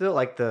cards still?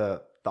 Like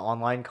the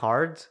online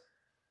cards?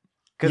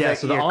 Yeah, like,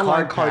 so the your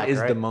online card pack, is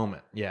right? the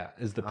moment. Yeah,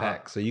 is the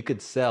pack. So you could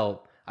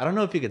sell, I don't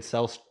know if you could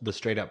sell the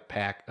straight up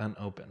pack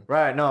unopened.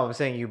 Right, no, I'm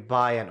saying you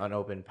buy an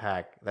unopened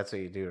pack. That's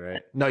what you do,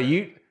 right? No,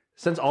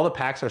 since all the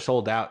packs are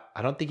sold out,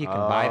 I don't think you can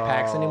buy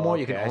packs anymore.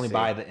 You okay, can I only see.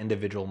 buy the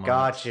individual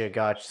moments.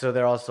 Gotcha. So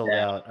they're all sold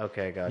Yeah. out.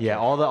 Okay, gotcha. Yeah,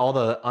 all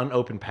the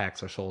unopened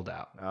packs are sold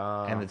out.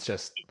 And it's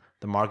just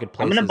the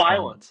marketplace. I'm gonna is buy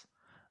moments.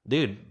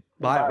 Dude,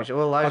 buy We should-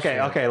 we'll live Okay,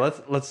 stream. okay,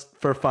 let's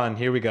for fun.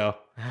 Here we go.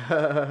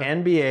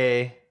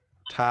 NBA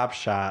Top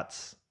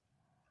Shots.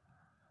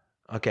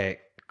 Okay,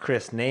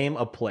 Chris, name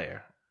a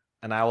player,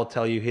 and I will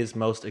tell you his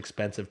most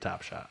expensive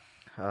Top Shot.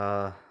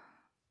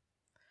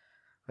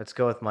 Let's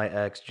go with my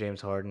ex,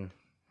 James Harden.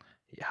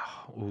 Yeah,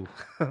 ooh,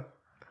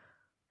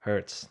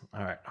 hurts.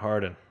 All right,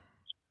 Harden.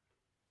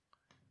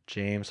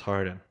 James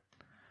Harden.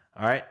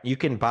 All right, you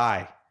can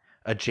buy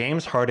a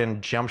James Harden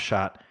jump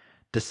shot,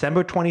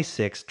 December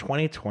 26,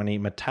 2020,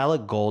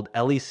 metallic gold,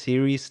 LE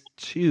Series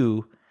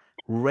 2,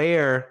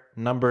 rare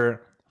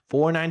number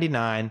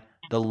 499.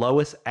 The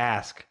lowest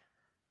ask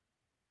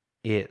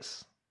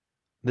is,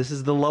 this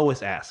is the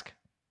lowest ask,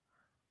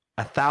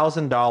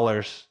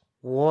 $1,000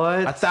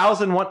 What?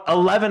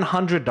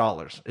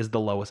 $1,100 is the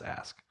lowest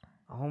ask.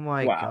 Oh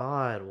my Wow.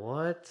 God!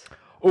 What?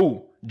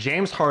 Ooh,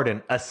 James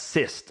Harden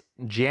assist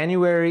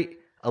January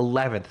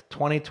 11th,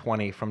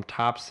 2020 from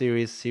Top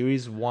Series,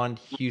 Series 1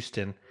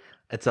 Houston.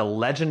 It's a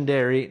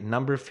legendary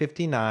number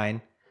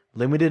 59,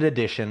 limited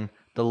edition,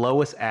 the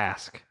lowest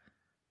ask.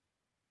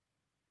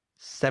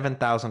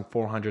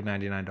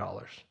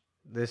 $7,499.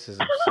 This is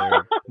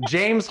absurd.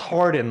 James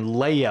Harden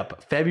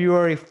layup,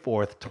 February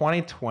 4th,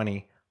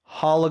 2020,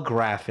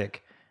 holographic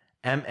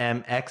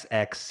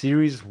MMXX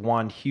Series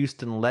 1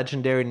 Houston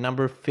legendary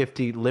number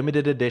 50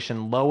 limited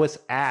edition, lowest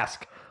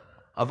ask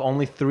of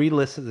only three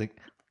listings,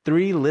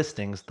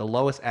 the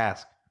lowest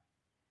ask.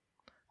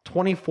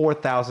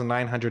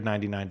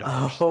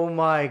 $24,999. Oh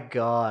my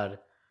God!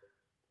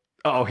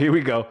 Oh, here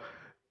we go.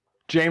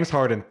 James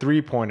Harden,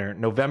 three-pointer,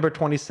 November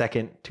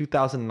 22nd,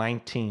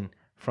 2019,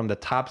 from the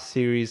top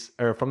Series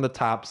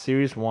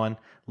 1,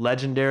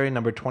 legendary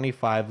number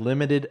 25,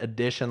 limited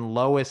edition,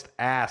 lowest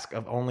ask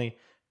of only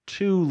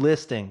 2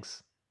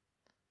 listings,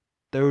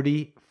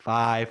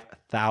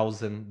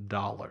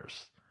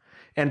 $35,000.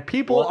 And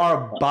people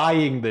are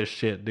buying this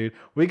shit, dude.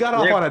 We got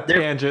off on a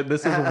tangent.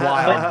 This is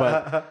wild,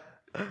 but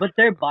But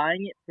they're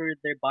buying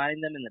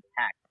them in the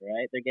pack,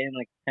 right? They're getting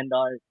like $10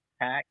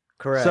 pack.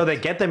 Correct. so they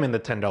get them in the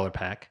 $10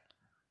 pack,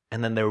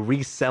 and then they're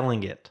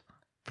reselling it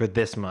for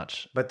this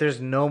much. But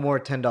there's no more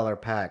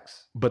 $10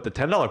 packs. But the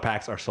 $10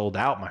 packs are sold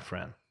out, my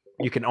friend.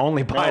 You can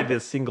only buy No. the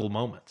single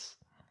moments.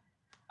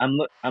 I'm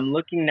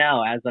looking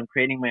now as I'm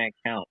creating my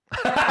account.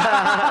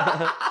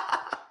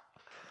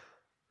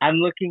 I'm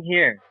looking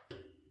here.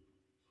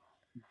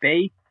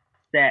 Base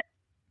set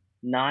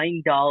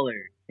 $9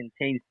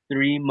 contains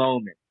 3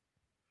 moments.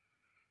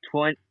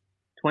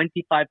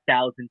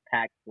 25,000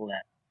 packs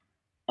left.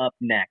 Up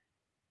next.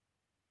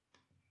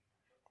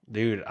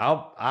 Dude,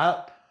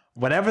 I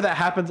whenever that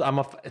happens, I'm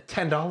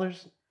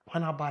 $10. Why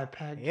not buy a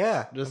pack?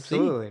 Yeah, just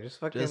absolutely. see. Just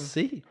fucking. Just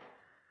see.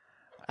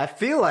 I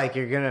feel like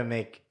you're gonna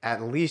make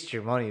at least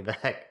your money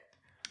back.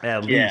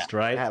 At Yeah. least,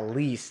 right? At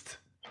least.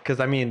 Because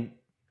I mean,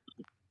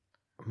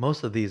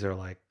 most of these are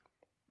like,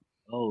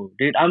 Oh,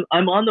 dude,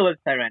 I'm on the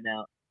website right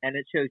now, and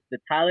it shows the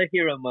Tyler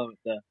Hero moment,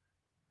 where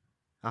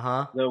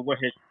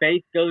his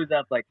face goes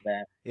up like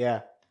that.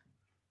 Yeah.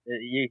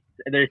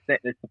 They're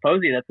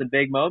supposedly that's a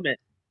big moment.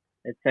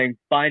 It's saying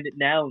find it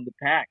now in the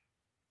pack.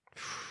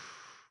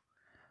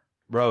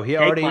 bro, he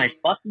Take already, my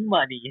fucking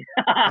money.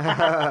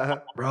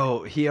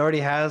 bro, he already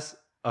has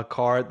a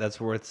card that's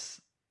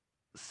worth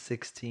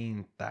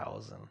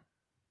 $16,000.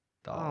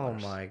 Oh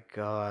my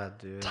God,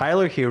 dude.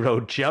 Tyler Hero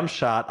jump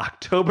shot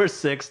October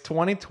 6,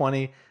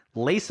 2020.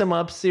 Lace 'em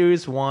up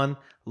Series 1,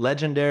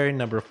 legendary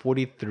number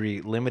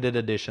 43, limited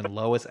edition,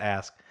 lowest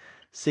ask,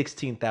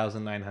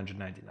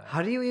 $16,999.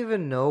 How do you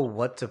even know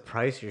what to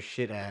price your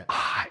shit at?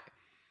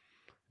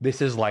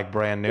 This is like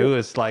brand new.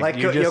 It's like,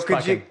 you just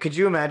fucking, could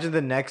you imagine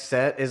the next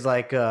set is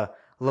like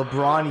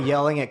LeBron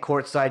yelling at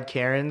courtside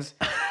Karens,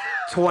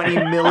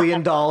 $20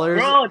 million.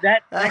 Bro,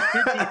 that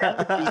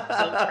would be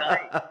so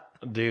tight.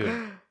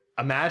 dude.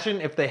 Imagine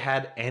if they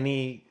had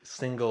any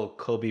single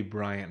Kobe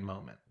Bryant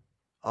moment.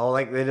 Oh,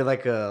 like they did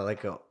like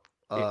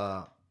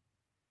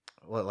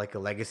a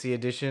legacy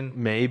edition?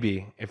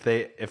 Maybe if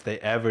they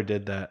ever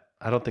did that.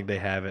 I don't think they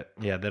have it.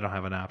 Yeah, they don't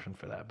have an option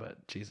for that.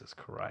 But Jesus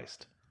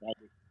Christ,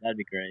 That'd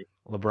be great.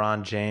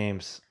 LeBron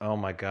James. Oh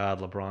my God,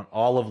 LeBron.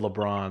 All of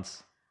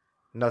LeBron's.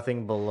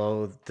 Nothing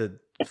below the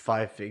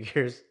 5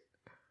 figures.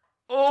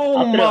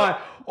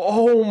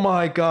 Oh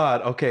my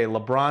God. Okay,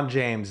 LeBron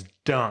James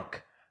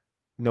dunk.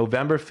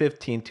 November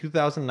 15,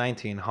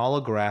 2019,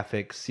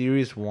 holographic,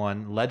 Series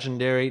 1,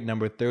 legendary,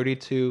 number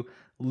 32,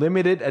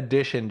 limited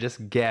edition.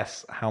 Just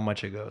guess how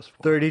much it goes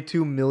for.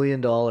 $32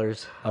 million.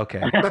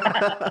 Okay.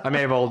 I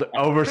may have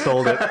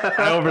oversold it.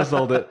 I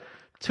oversold it.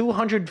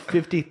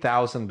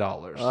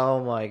 $250,000.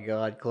 Oh my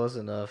God, close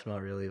enough.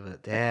 Not really,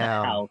 but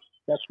damn. House.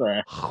 That's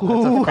the Who,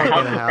 That's a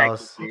fucking house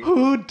house. dude.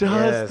 who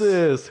does Yes.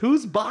 this?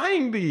 Who's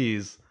buying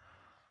these?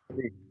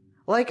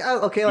 Like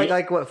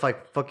what?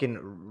 Like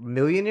fucking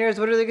millionaires?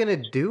 What are they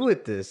gonna do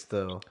with this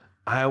though?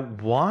 I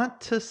want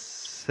to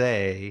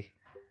say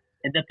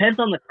It depends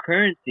on the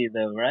currency,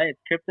 though, right? It's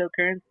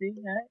cryptocurrency,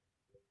 right?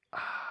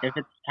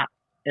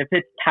 If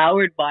it's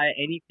powered by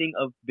anything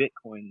of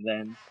Bitcoin,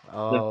 then the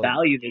Oh,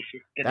 value of it's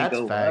just gonna that's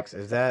go facts. up.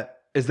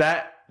 is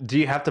that do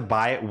you have to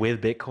buy it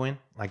with Bitcoin?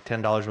 Like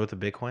 $10 worth of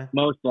Bitcoin?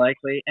 Most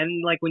likely.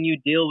 And like when you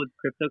deal with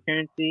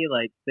cryptocurrency,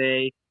 like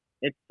say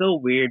it's so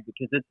weird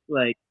because it's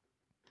like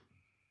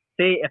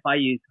say if I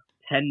use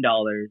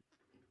 $10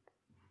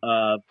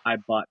 I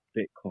bought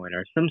Bitcoin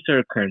or some sort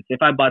of currency.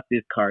 If I bought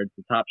these cards,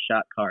 the Top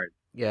Shot cards,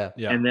 yeah.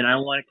 Yeah. and then I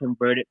want to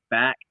convert it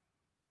back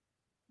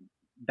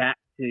to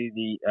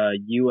the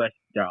US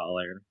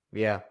dollar,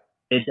 Yeah.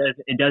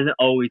 it doesn't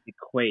always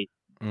equate.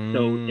 So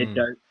it Mm.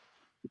 does.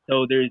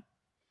 So there's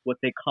what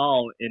they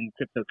call in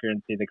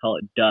cryptocurrency, they call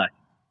it dust.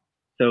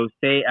 So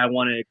say I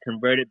want to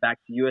convert it back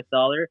to US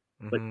dollar,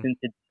 but Mhm. since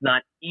it's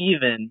not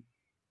even,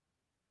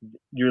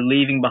 you're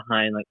leaving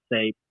behind, like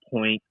say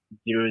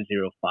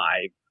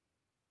 0.005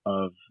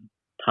 of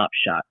Top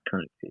Shot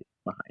currency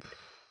behind it.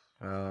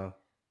 Oh.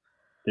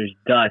 There's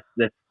dust.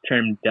 The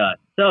term dust.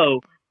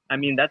 So, I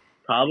mean, that's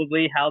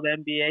probably how the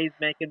NBA is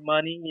making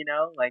money.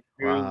 Like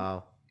through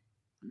Wow.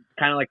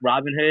 kind of like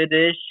Robin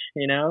Hood-ish.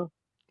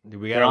 Dude,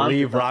 we They're gotta on to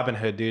leave that. Robin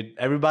Hood, dude.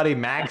 Everybody,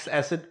 max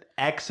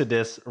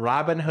Exodus,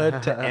 Robin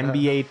Hood to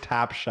NBA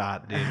Top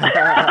Shot, dude.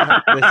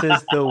 This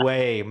is the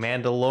way.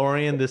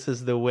 Mandalorian, this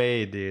is the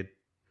way, dude.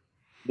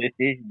 This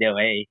is the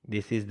way.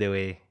 This is the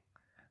way.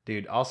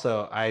 Dude,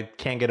 also, I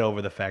can't get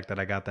over the fact that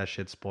I got that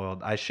shit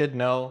spoiled. I should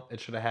know it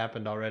should have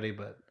happened already,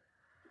 but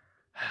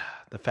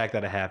the fact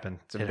that it happened,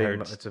 it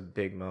hurts. It's a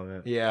big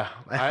moment. Yeah.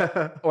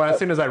 As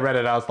soon as I read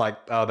it, I was like,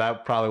 oh,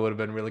 that probably would have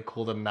been really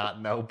cool to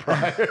not know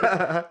prior.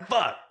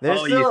 Fuck.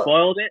 You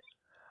spoiled it?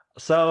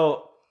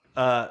 So,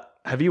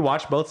 have you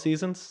watched both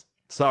seasons?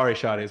 Sorry,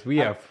 Shotties. We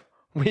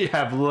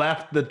have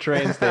left the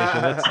train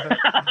station. It's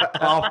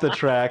off the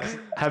tracks.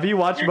 Have you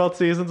watched both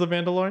seasons of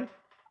Mandalorian?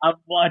 I've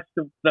watched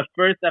the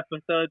first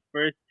episode,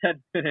 first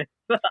 10 minutes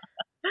of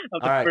the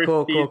All right, first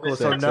cool. season.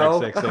 So no.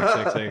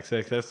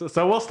 Six.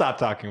 So we'll stop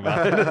talking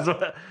about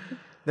it.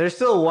 There's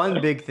still one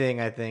big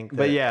thing, I think.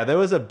 But yeah, there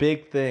was a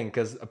big thing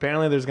because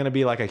apparently there's going to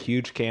be like a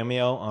huge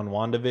cameo on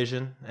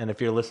WandaVision. And if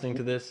you're listening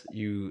to this,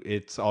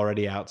 it's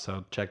already out.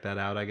 So check that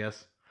out, I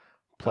guess.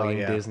 Plugging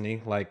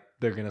Disney, like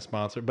they're going to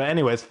sponsor. But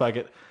anyways, fuck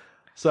it.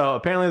 So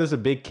apparently there's a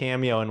big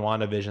cameo in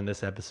WandaVision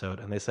this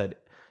episode. And they said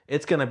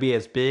it's going to be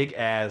as big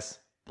as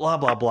blah,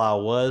 blah, blah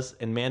was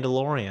in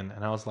Mandalorian.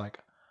 And I was like,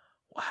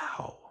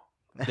 wow,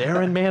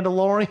 they're in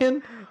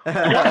Mandalorian?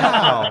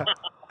 Wow.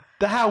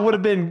 That would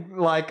have been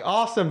like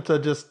awesome to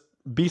just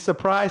be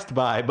surprised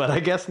by, but I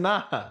guess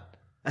not.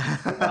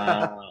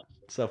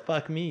 So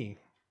fuck me.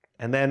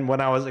 And then when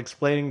I was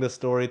explaining the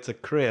story to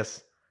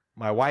Chris,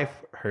 my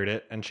wife heard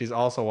it, and she's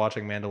also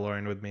watching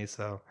Mandalorian with me,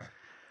 so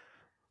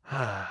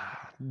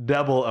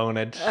double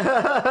ownage.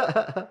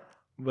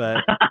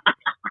 But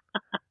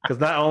because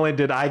not only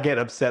did I get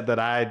upset that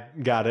I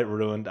got it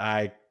ruined,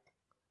 I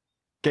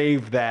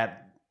gave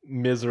that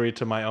misery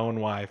to my own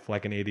wife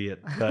like an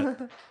idiot.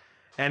 But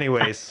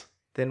anyways.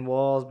 Thin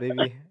walls,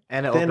 baby.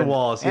 And an Thin open,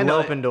 walls. And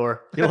open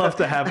door. You love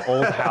to have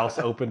old house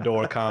open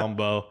door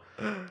combo.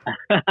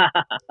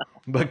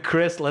 But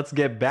Chris, let's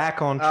get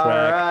back on track. All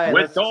right,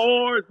 With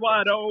doors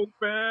wide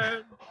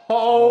open.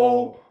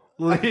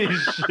 Holy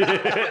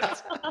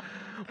shit.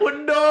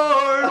 With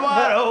doors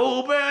wide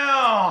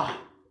open.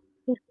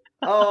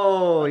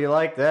 Oh, you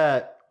like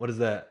that? What is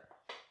that?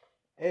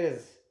 It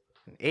is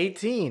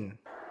 18.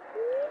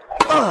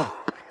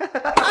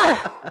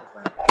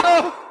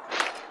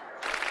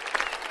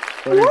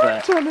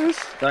 What is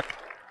that?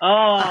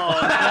 Oh,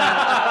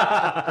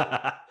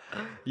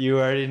 You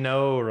already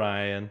know,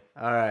 Ryan.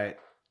 All right.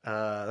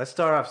 Let's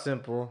start off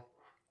simple.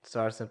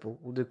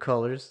 We'll do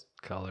colors.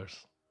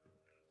 Colors.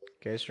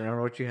 Okay, just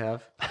remember what you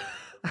have.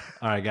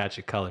 All right, got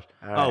you. Colors.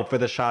 All right. Oh, for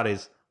the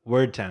shotties,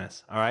 word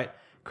tennis. All right.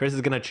 Chris is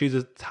going to choose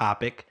a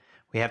topic.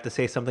 We have to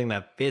say something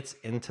that fits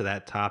into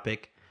that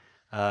topic.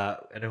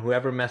 And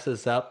whoever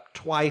messes up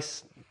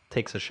twice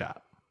takes a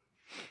shot.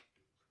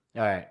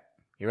 All right.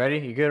 You ready?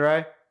 You good,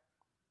 right?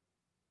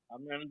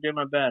 I'm going to do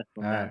my best.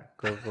 All right.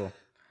 Cool.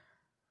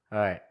 All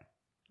right.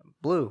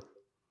 Blue.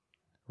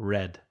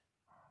 Red.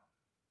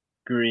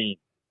 Green,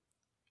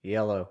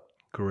 Yellow.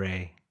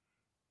 Gray.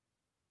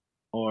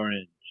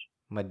 orange,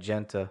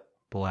 Magenta.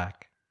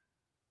 Black.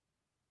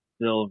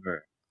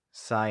 silver,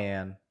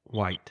 Cyan.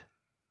 White.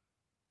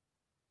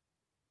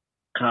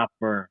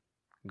 copper,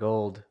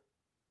 Gold.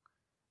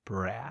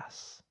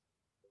 Brass.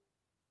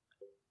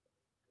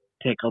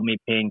 tickle me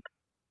pink,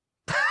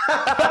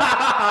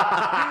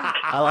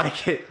 I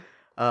like it.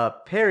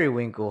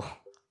 Periwinkle.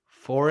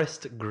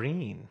 Forest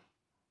green.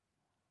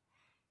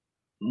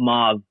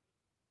 mauve,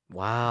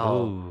 Wow.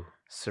 Ooh.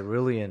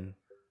 Cerulean.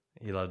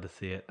 You love to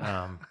see it.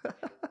 A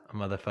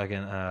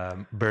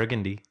motherfucking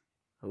burgundy.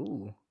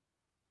 Ooh.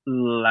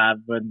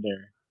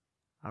 lavender,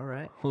 All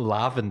right.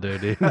 Lavender,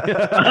 dude.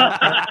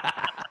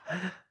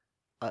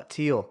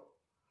 Teal.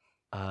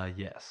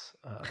 Yes.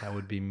 That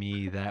would be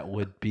me. That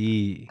would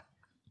be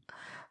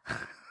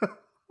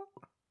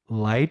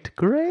light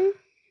gray?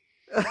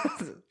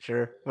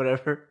 Sure.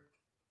 Whatever.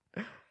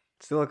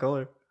 Still a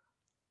color.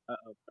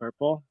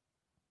 purple,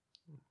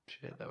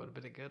 Shit, that would have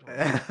been a good one.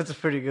 That's a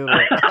pretty good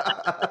one.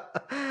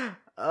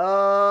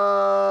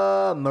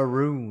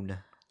 Maroon.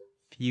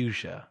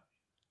 Fuchsia.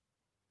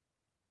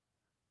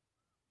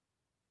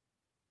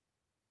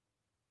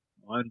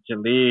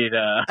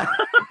 Angelita.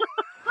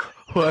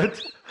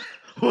 What?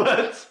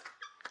 What?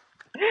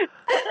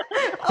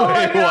 Oh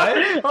my Wait, God.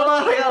 what? Hold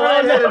on, I got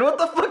lightheaded. What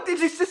the fuck did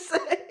you just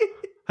say?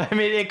 I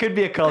mean, it could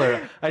be a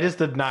color. I just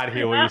did not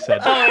hear what you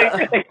said.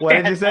 What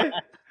did you say?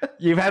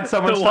 You've had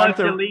someone start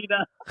to...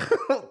 Angelita.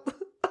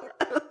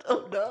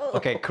 Oh no.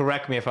 Okay,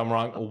 correct me if I'm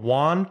wrong.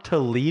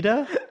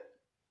 Wantalita?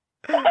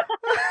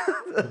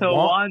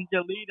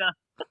 Angelita.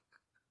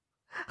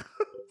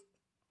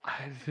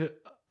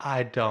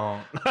 I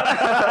don't.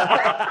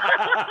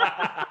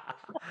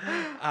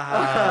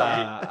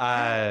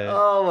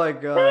 Oh my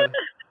God.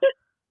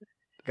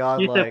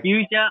 You said Godlike.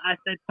 fuchsia. I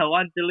said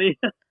Tawantali.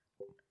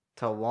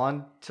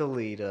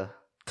 Tawantolita.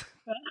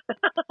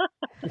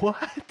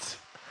 What?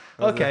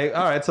 Okay,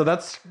 all right. So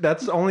that's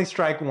only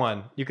strike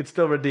one. You could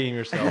still redeem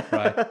yourself,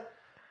 right?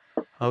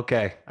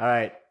 Okay. All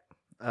right.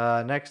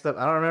 Next up,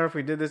 I don't remember if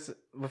we did this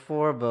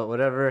before, but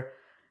whatever.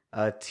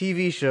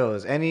 TV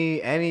shows.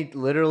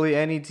 Literally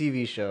any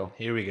TV show.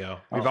 Here we go.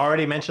 We've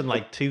already mentioned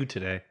like 2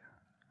 today.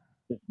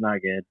 It's not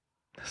good.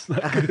 That's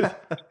not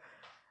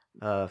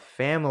good.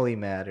 Family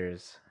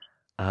Matters.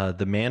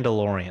 The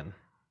Mandalorian,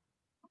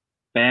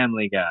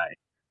 Family Guy.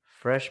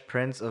 Fresh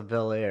Prince of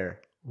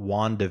Bel-Air.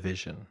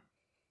 WandaVision,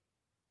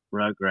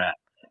 Rugrats.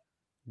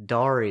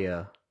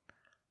 Daria.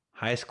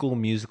 High School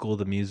Musical,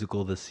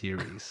 the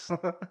series.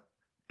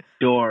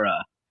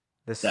 Dora.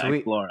 The Zach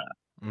sweet. Flora.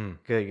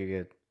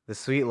 Good. The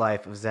Sweet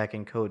Life of Zach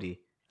and Cody.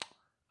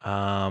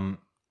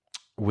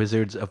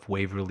 Wizards of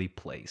Waverly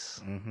Place.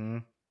 Mm-hmm.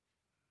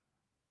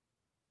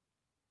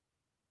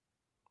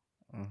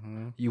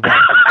 You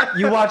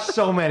watch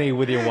so many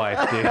with your wife,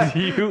 dude.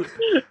 You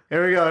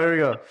Here we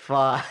go.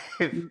 5,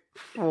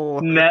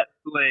 4.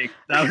 Netflix.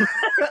 That was-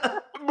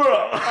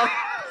 bro.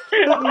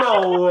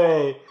 No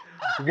way.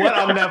 What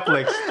on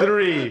Netflix?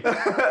 3,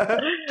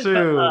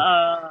 2,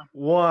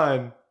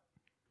 1.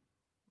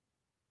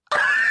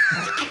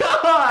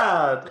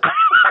 God.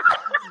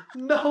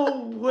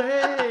 No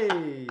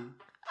way.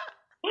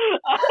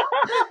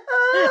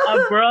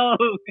 I'm broke.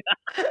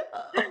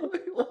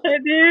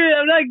 Dude,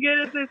 I'm not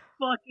good at this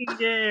fucking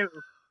game.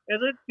 Is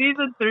it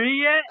season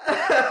 3 yet?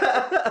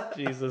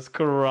 Jesus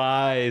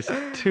Christ.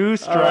 2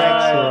 strikes,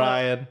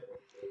 Ryan.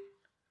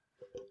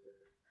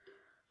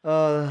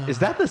 Is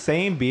that the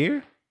same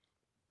beer?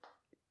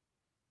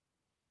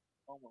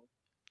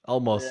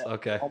 Almost. Yeah.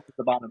 Okay. Almost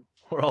the bottom.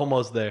 We're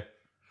almost there.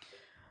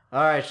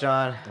 All right,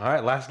 Sean. All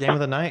right, last game of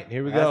the night.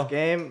 Here we Last go.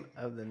 game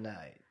of the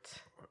night.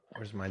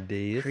 Where's my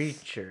D?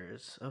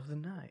 Creatures of the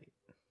night.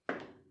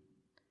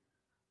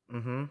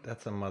 Mm-hmm.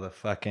 That's a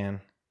motherfucking.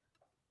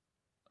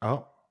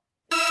 Oh,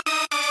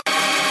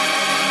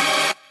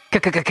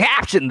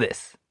 Caption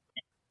this,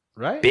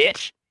 right?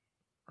 bitch.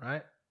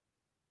 Right?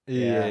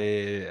 Yeah.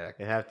 Yeah.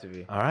 It have to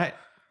be. All right.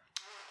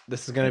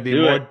 This is going to be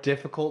Do more it.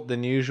 difficult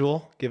than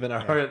usual, given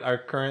our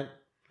current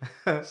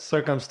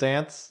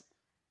circumstance.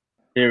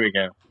 Here we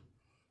go.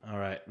 All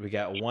right, we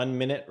got 1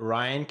 minute.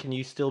 Ryan, can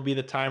you still be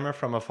the timer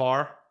from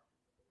afar?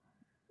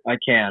 I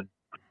can.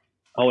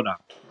 Hold on.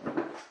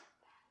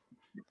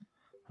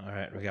 All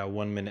right, we got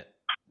 1 minute.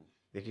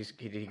 Did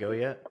he go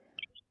yet?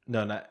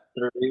 No, not.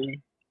 3,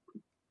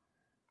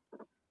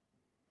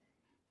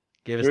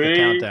 Give us the 3.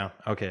 countdown.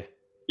 Okay.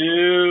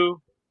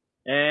 2,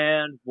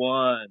 and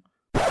 1.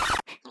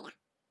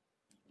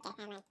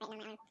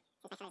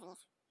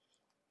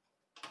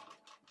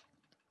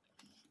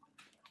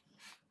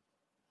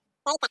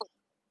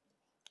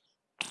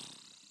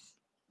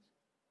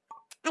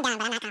 I'm down,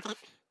 but I'm not confident.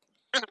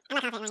 I'm not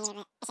confident when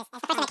you. It's just the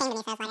first thing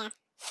that came to me, so I was like,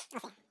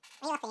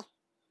 we'll see. We will see.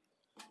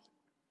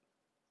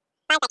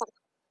 5 seconds.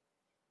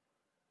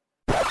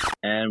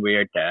 And we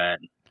are done.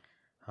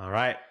 All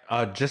right.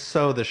 Just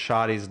so the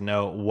shotties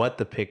know what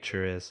the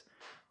picture is,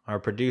 our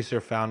producer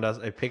found us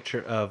a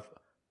picture of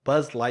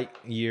Buzz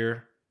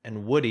Lightyear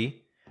and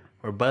Woody,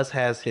 where Buzz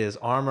has his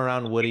arm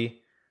around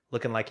Woody,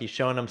 looking like he's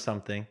showing him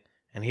something,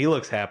 and he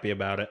looks happy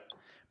about it.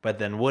 But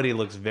then Woody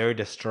looks very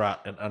distraught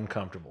and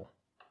uncomfortable.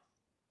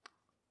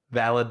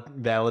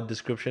 Valid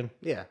description?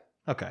 Yeah.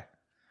 Okay.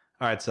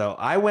 All right, so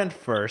I went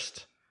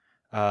first.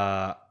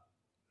 I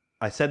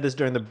said this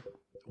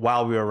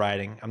while we were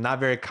writing. I'm not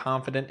very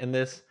confident in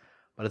this,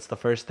 but it's the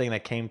first thing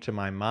that came to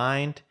my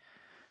mind.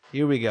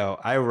 Here we go.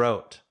 I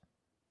wrote,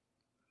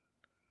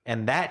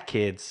 and that,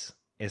 kids,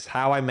 is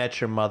How I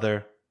Met Your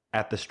Mother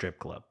at the strip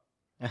club.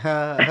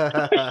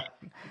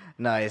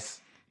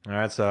 Nice. All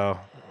right, so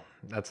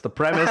that's the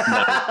premise.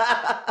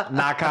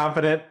 Not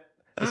confident,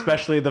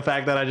 especially the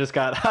fact that I just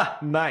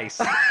got nice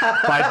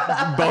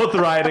by both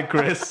Ryan and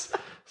Chris.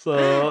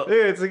 So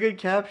Dude, it's a good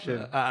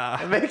caption.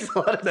 It makes a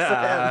lot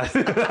of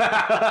sense.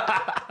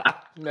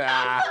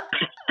 Nah.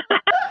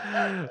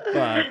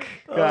 Fuck.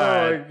 Oh All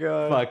right. my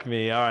god. Fuck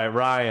me. All right,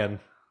 Ryan.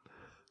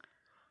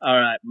 All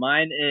right,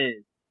 mine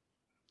is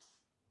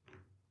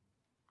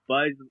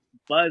Buzz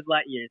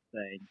Lightyear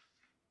saying,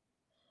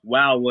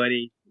 "Wow,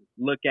 Woody,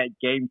 look at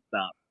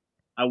GameStop.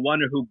 I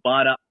wonder who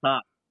bought up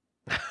top."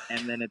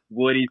 And then it's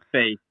Woody's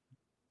face.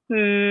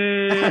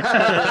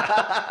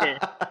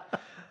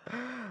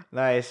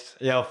 Nice.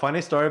 Yo,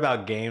 funny story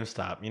about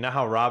GameStop. You know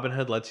how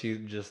Robinhood lets you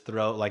just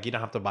throw, like, you don't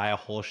have to buy a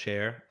whole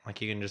share.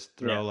 Like, you can just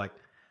throw, Yeah. like,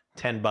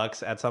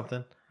 $10 at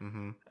something.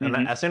 Mm-hmm. And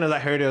Mhm. as soon as I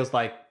heard it was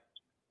like,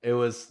 it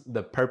was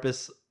the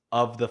purpose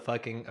of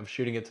of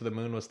shooting it to the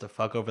moon was to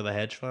fuck over the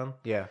hedge fund.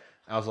 Yeah.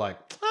 I was like,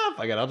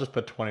 fuck it, I'll just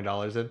put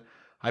 $20 in.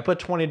 I put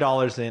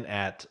 $20 in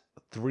at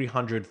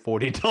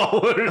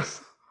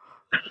 $340.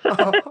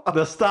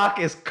 The stock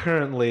is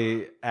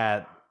currently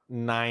at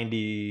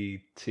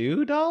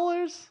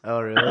 $92.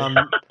 Oh, really?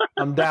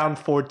 I'm down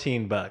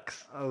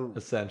 $14 Oh.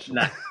 essentially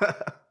Nice.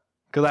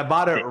 because I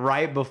bought it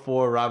right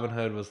before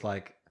Robinhood was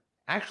like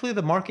actually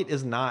the market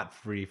is not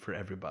free for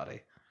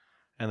everybody,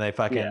 and they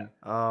fucking Yeah.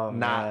 Oh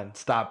not man.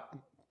 stop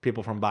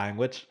people from buying,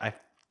 which I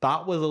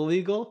thought was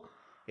illegal.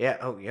 Yeah.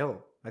 Oh,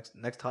 yo.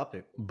 Next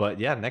topic. But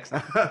yeah, next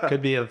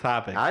could be a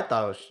topic. I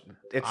thought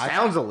it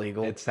sounds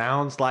illegal. It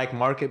sounds like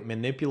market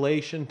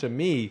manipulation to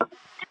me,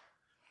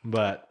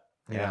 but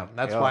yeah,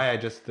 that's why I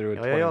just threw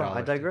it. Yo,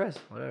 I digress.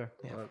 Whatever.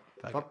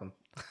 Yeah, Fuck them.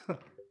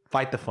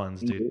 Fight the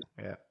funds, dude.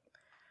 Yeah.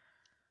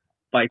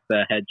 Fight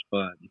the hedge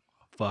fund.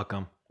 Fuck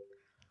them.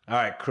 All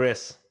right,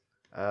 Chris.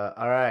 All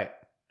right.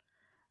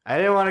 I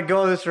didn't want to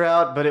go this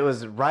route, but it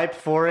was ripe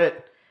for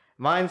it.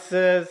 Mine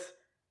says,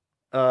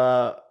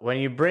 when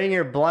you bring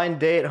your blind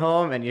date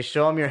home and you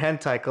show them your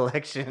hentai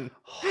collection.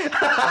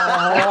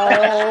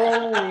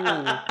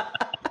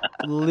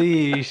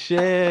 Holy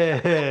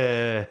shit.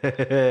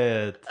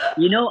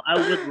 You know,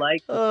 I would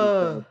like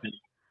to see some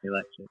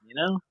election. You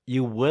know,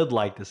 You would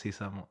like to see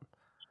someone.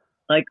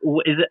 like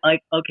is it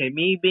like okay?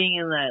 Me being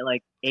in that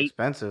like 8,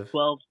 Expensive.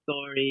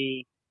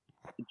 12-story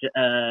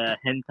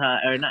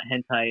hentai or not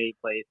hentai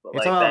place, but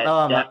You're like that.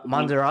 talking about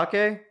Japanese-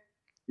 Mandarake?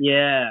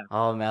 Yeah.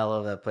 Oh man, I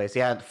love that place.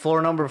 Yeah,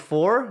 floor number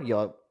 4.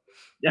 Yo,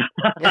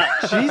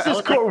 Jesus I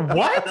was Christ,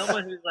 what?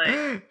 Someone who's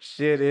like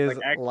shit is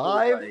actually,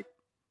 live. like,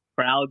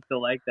 proud to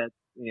like that.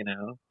 You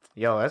know.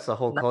 Yo, that's the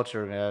whole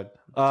culture, man.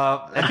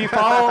 If you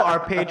follow our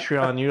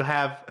Patreon, you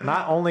have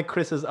not only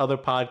Chris's other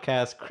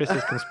podcast,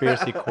 Chris's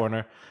Conspiracy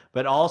Corner,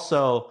 but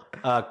also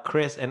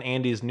Chris and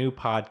Andy's new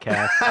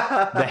podcast,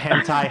 The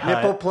Hentai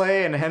Hut. Nipple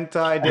play and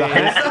hentai The,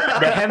 days.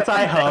 the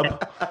Hentai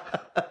Hub.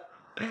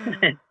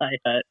 Hentai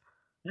Hut.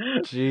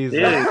 Jesus.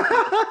 Dude,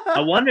 I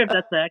wonder if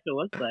that's the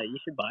actual website. You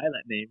should buy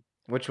that name.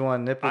 Which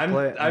one? Nipple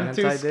play. I'm and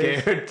too hentai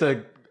days? scared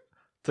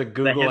to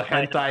Google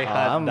Hentai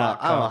HentaiHut.com.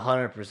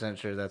 I'm 100%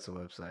 sure that's a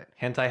website.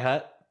 Hentai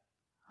Hut?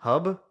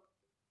 Hub?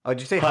 Oh,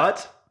 did you say Hut.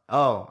 hut?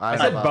 Oh, I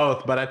don't said know about-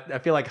 both, but I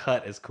feel like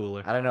Hut is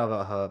cooler. I don't know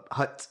about hub.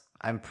 Hut.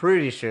 I'm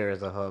pretty sure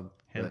it's a hub.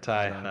 but,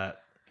 Hentai Hut.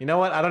 You know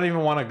what? I don't even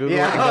want to Google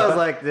Yeah, it. I was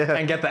like, yeah.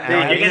 and get the Dude,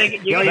 ads. you're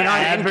gonna- you're The gonna-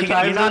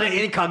 advertisements.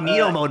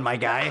 incognito mode, my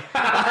guy.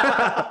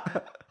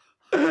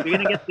 You're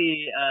gonna get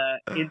the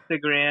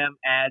Instagram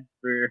ads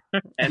for.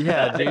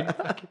 Yeah, dude.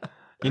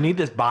 You need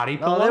this body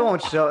pillow? No,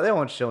 they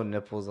won't show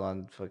nipples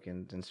on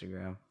fucking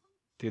Instagram.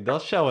 Dude, they'll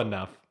show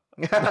enough.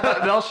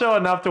 They'll show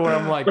enough to where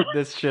I'm like,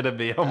 this shouldn't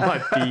be on my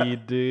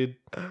feed, dude.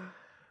 All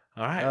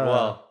right,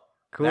 well,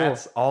 cool.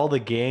 that's all the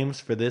games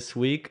for this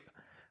week.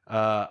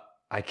 I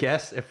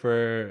guess if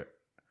we're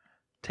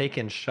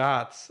taking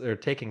shots or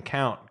taking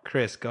count,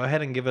 Chris, go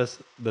ahead and give us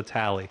the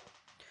tally.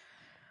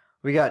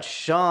 We got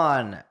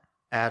Sean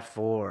at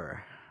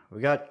 4. We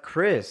got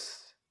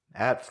Chris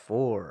at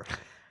 4.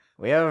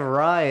 We have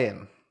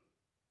Ryan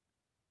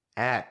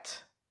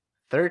at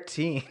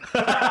 13.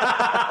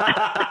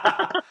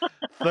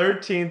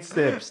 13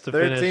 sips to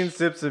 13 finish.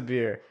 sips of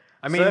beer.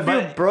 I mean, so if you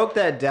but- broke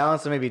that down,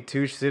 so maybe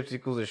 2 sips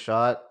equals a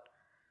shot.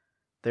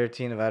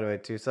 13 divided by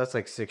 2, so that's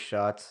like 6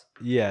 shots.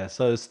 Yeah,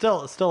 so it's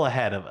still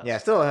ahead of us. Yeah,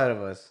 still ahead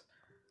of us.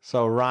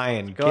 So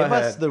Ryan, Go give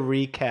us ahead. the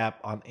recap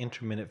on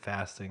intermittent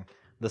fasting,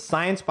 the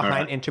science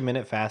behind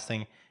intermittent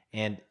fasting,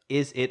 and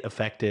is it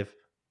effective?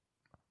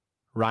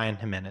 Ryan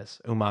Jimenez,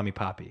 Umami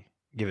Papi,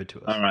 give it to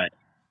us.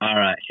 All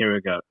right, here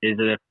we go. Is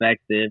it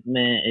effective,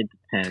 man? It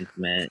depends,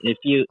 man. If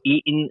you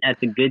eating at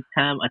the good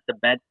time, at the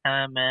bad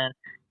time, man.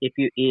 If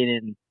you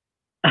eating,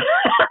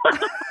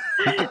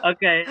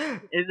 okay,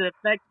 is it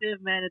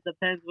effective, man? It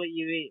depends what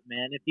you eat,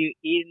 man. If you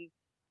eating,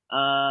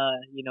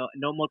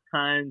 normal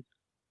times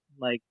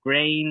like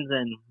grains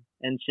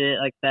and shit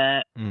like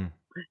that,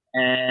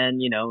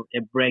 and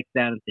it breaks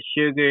down into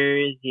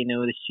sugars.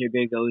 The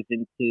sugar goes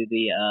into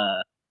the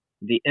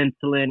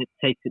insulin. It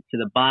takes it to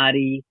the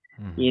body.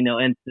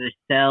 Into the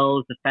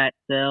cells, the fat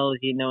cells,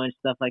 and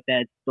stuff like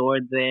that. It's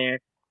stored there.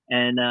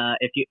 And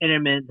if you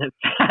intermittent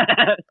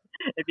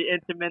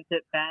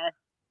fast,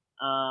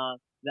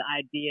 the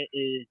idea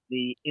is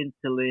the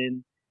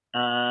insulin,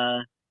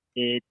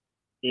 it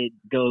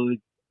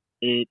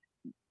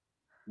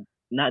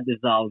not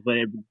dissolves, but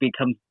it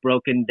becomes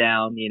broken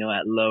down,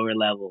 at lower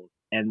levels.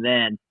 And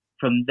then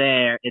from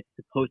there, it's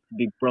supposed to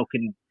be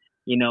broken.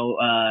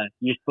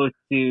 You're supposed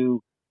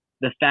to.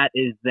 The fat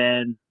is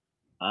then.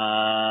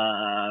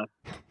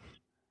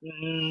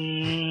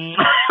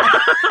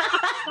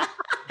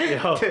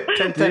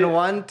 10, 10,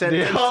 1, 10, Do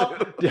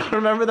y'all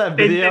remember that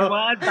video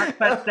of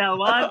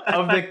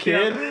the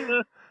kid?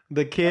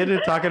 The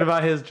kid talking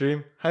about his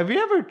dream. Have you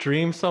ever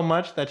dreamed so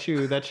much that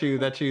you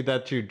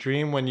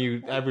dream when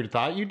you ever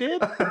thought you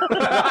did?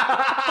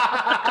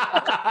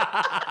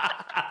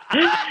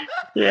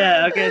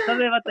 Yeah, okay,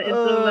 something about the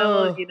insulin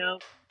levels,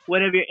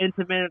 whenever you're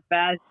intermittent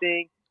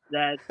fasting,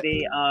 that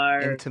they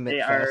are Intimate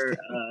fasting.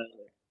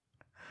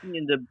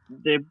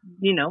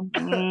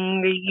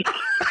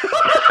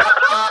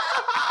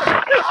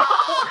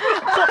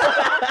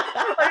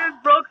 I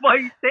just broke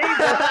my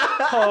statement.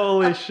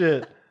 Holy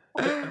shit.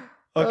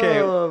 Okay,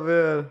 Oh,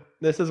 man.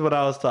 this is what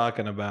I was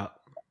talking about.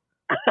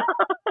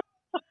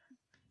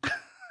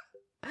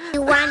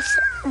 Once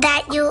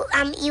that you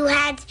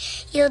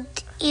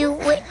you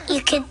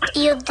could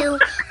you do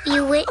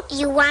you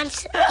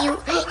want you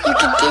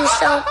could do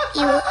so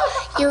you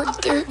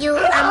do you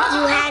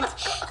had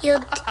you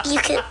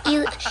could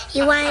you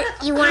want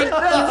you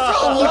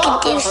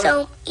could do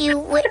so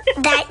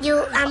that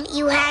you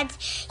had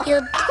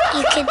you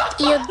could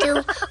you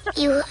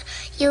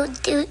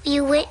do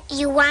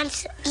you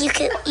want you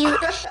could you.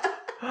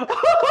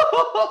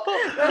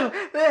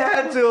 They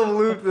had to have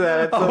looped that.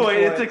 At some Oh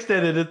wait, point. it's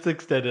extended. It's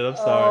extended. I'm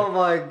sorry. Oh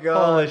my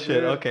god! Holy shit.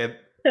 dude. Okay.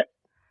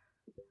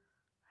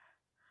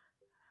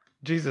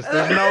 Jesus,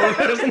 there's no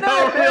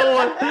real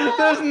one.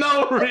 There's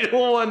no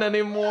real one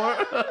anymore.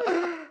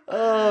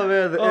 Oh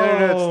man, the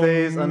internet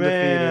stays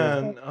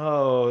undefeated. Man.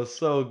 Oh,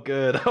 so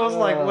good. I was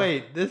like,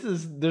 wait,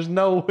 there's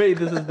no way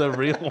this is the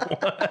real one.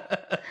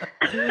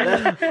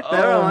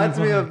 That reminds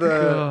me of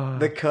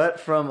the cut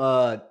from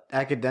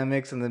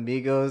Academics and the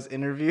Migos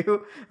interview.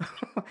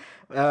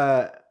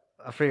 I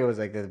forget it was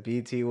like the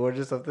BT Awards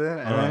or something, and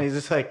then he's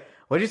just like,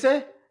 "What'd you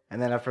say?"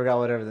 And then I forgot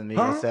whatever the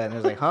Migos said, and it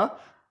was like, "Huh?"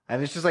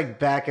 And it's just like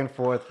back and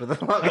forth for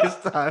the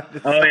longest time.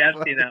 It's Oh so yeah, I've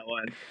funny. seen that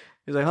one.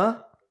 He's like, "Huh?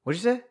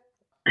 What'd you say?"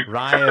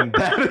 Ryan,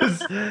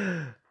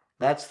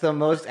 That's the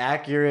most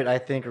accurate, I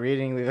think,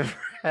 reading we've ever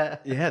had.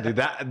 yeah, dude,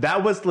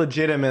 that was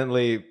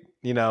legitimately,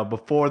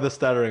 before the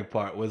stuttering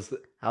part was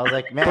I was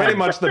like, man, pretty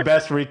much the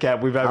best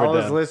recap we've ever I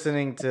was done.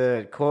 listening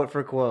to quote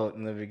for quote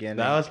in the beginning.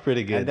 That was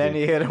pretty good. and then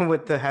dude. he hit him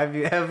with the "Have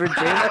you ever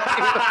dreamed?"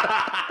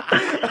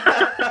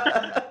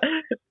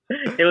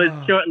 It was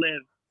short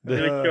lived.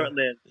 It was Uh, short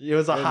lived. It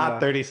was a Good hot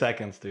enough. 30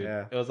 seconds, dude.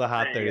 Yeah. It was a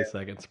hot 30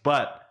 seconds.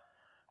 But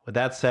with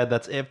that said,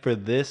 that's it for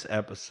this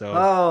episode.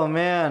 Oh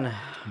man,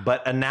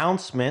 But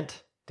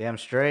announcement, damn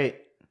straight.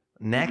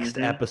 next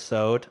Mhm.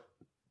 episode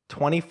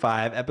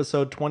 25,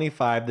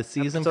 the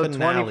season Episode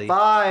finale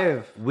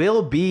 25.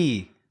 will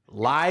be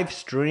live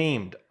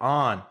streamed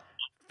on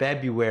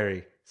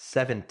February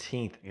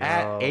 17th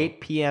at Yo.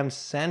 8 p.m.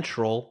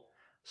 Central.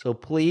 So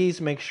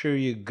please make sure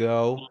you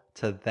go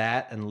to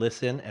that and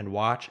listen and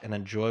watch and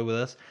enjoy with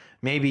us.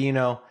 Maybe,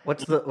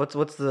 What's the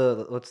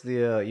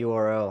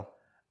URL?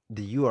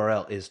 the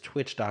URL is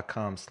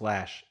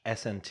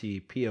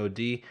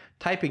twitch.com/SNTPOD.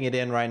 Typing it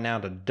in right now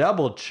to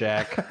double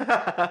check.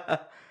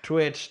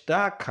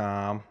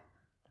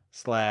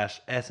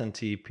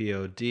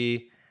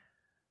 Twitch.com/SNTPOD.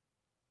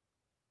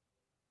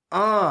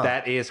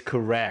 That is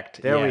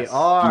correct. There we yes.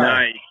 are.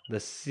 Nice. The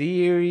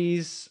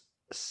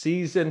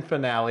season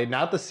finale,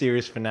 not the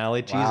series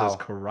finale. Wow. Jesus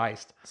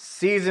Christ.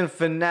 Season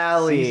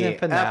finale. Season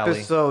finale.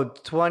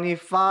 Episode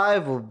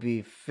 25 will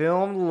be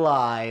filmed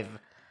live.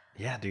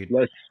 Yeah, dude.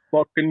 Let's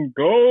fucking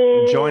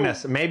go. Join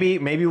us. Maybe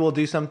we'll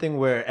do something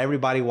where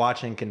everybody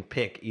watching can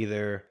pick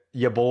either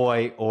your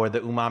boy or the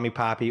umami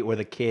poppy or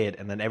the kid,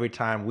 and then every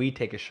time we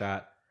take a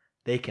shot,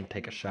 they can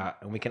take a shot,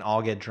 and we can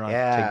all get drunk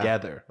Yeah.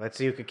 together. Let's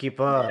see who can keep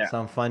up.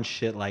 Some fun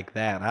shit like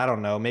that. I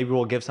don't know. Maybe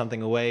we'll give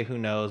something away. Who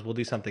knows? We'll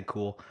do something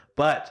cool.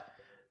 But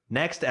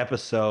next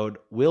episode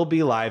will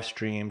be live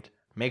streamed.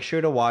 Make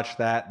sure to watch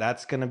that.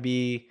 That's going to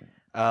be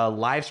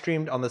live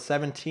streamed on the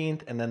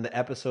 17th, and then the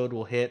episode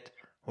will hit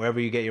wherever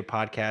you get your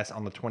podcast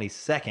on the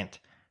 22nd.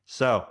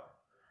 So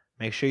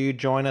make sure you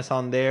join us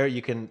on there.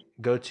 You can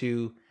go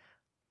to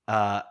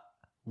our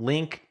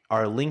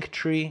link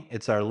tree.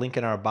 It's our link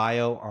in our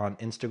bio on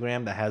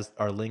Instagram that has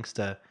our links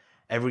to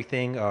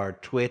everything, our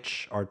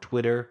Twitch, our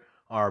Twitter,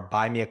 our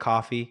Buy Me a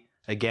Coffee.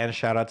 Again,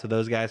 shout out to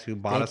those guys who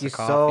bought Thank us you a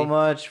coffee. so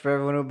much for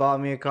everyone who bought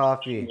me a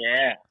coffee.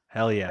 Yeah.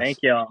 Hell yes. Thank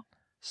y'all.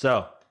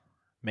 So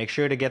make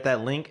sure to get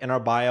that link in our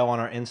bio on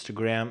our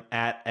Instagram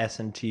at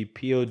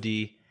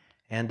SNTPOD.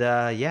 And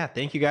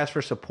thank you guys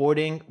for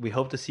supporting. We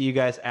hope to see you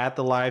guys at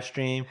the live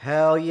stream.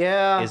 Hell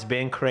yeah. It's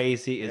been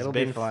crazy. It's It'll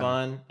be been fun.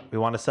 fun. We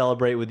want to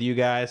celebrate with you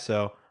guys,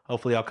 so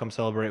hopefully y'all come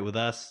celebrate with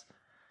us.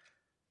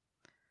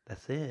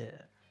 That's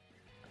it.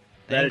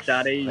 Later, Thanks.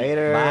 Shotty.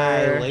 Later.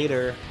 Bye.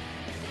 Later.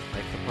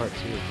 Like for part 2.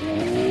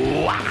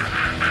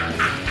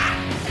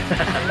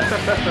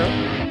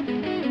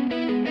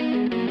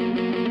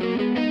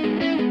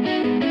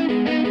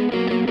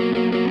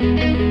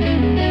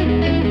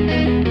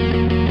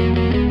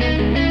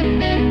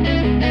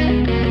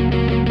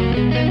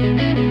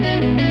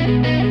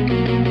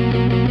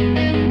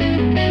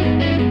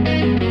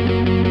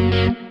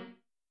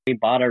 We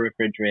bought a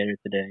refrigerator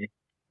today,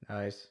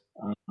 Nice.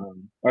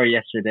 or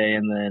yesterday,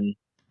 and then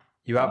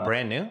You out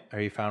brand new? Or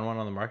you found one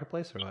on the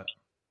marketplace or what?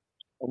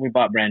 we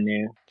bought brand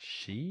new.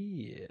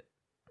 Shit.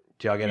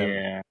 Did y'all get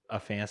Yeah. a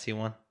fancy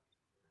one?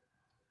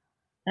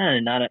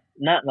 Not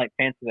like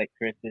fancy like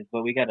Chris's,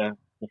 but we got the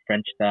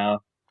French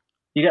style.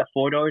 You got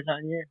 4 doors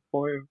on here?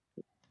 Four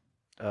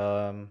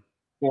or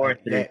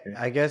three? Yeah,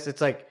 I guess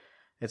it's like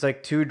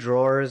 2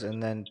 drawers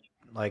and then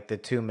like the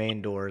 2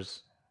 main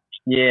doors.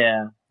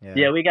 Yeah.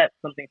 We got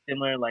something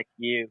similar like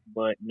you,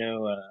 but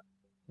no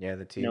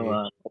The TV.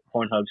 no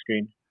Pornhub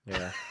screen.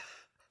 Yeah.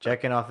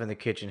 Checking off in the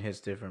kitchen hits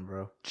different,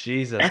 bro.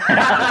 Jesus.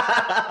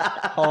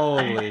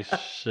 Holy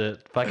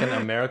shit. Fucking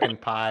American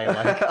Pie.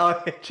 Like,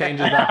 Oh, yeah.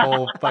 changes that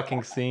whole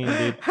fucking scene,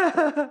 dude.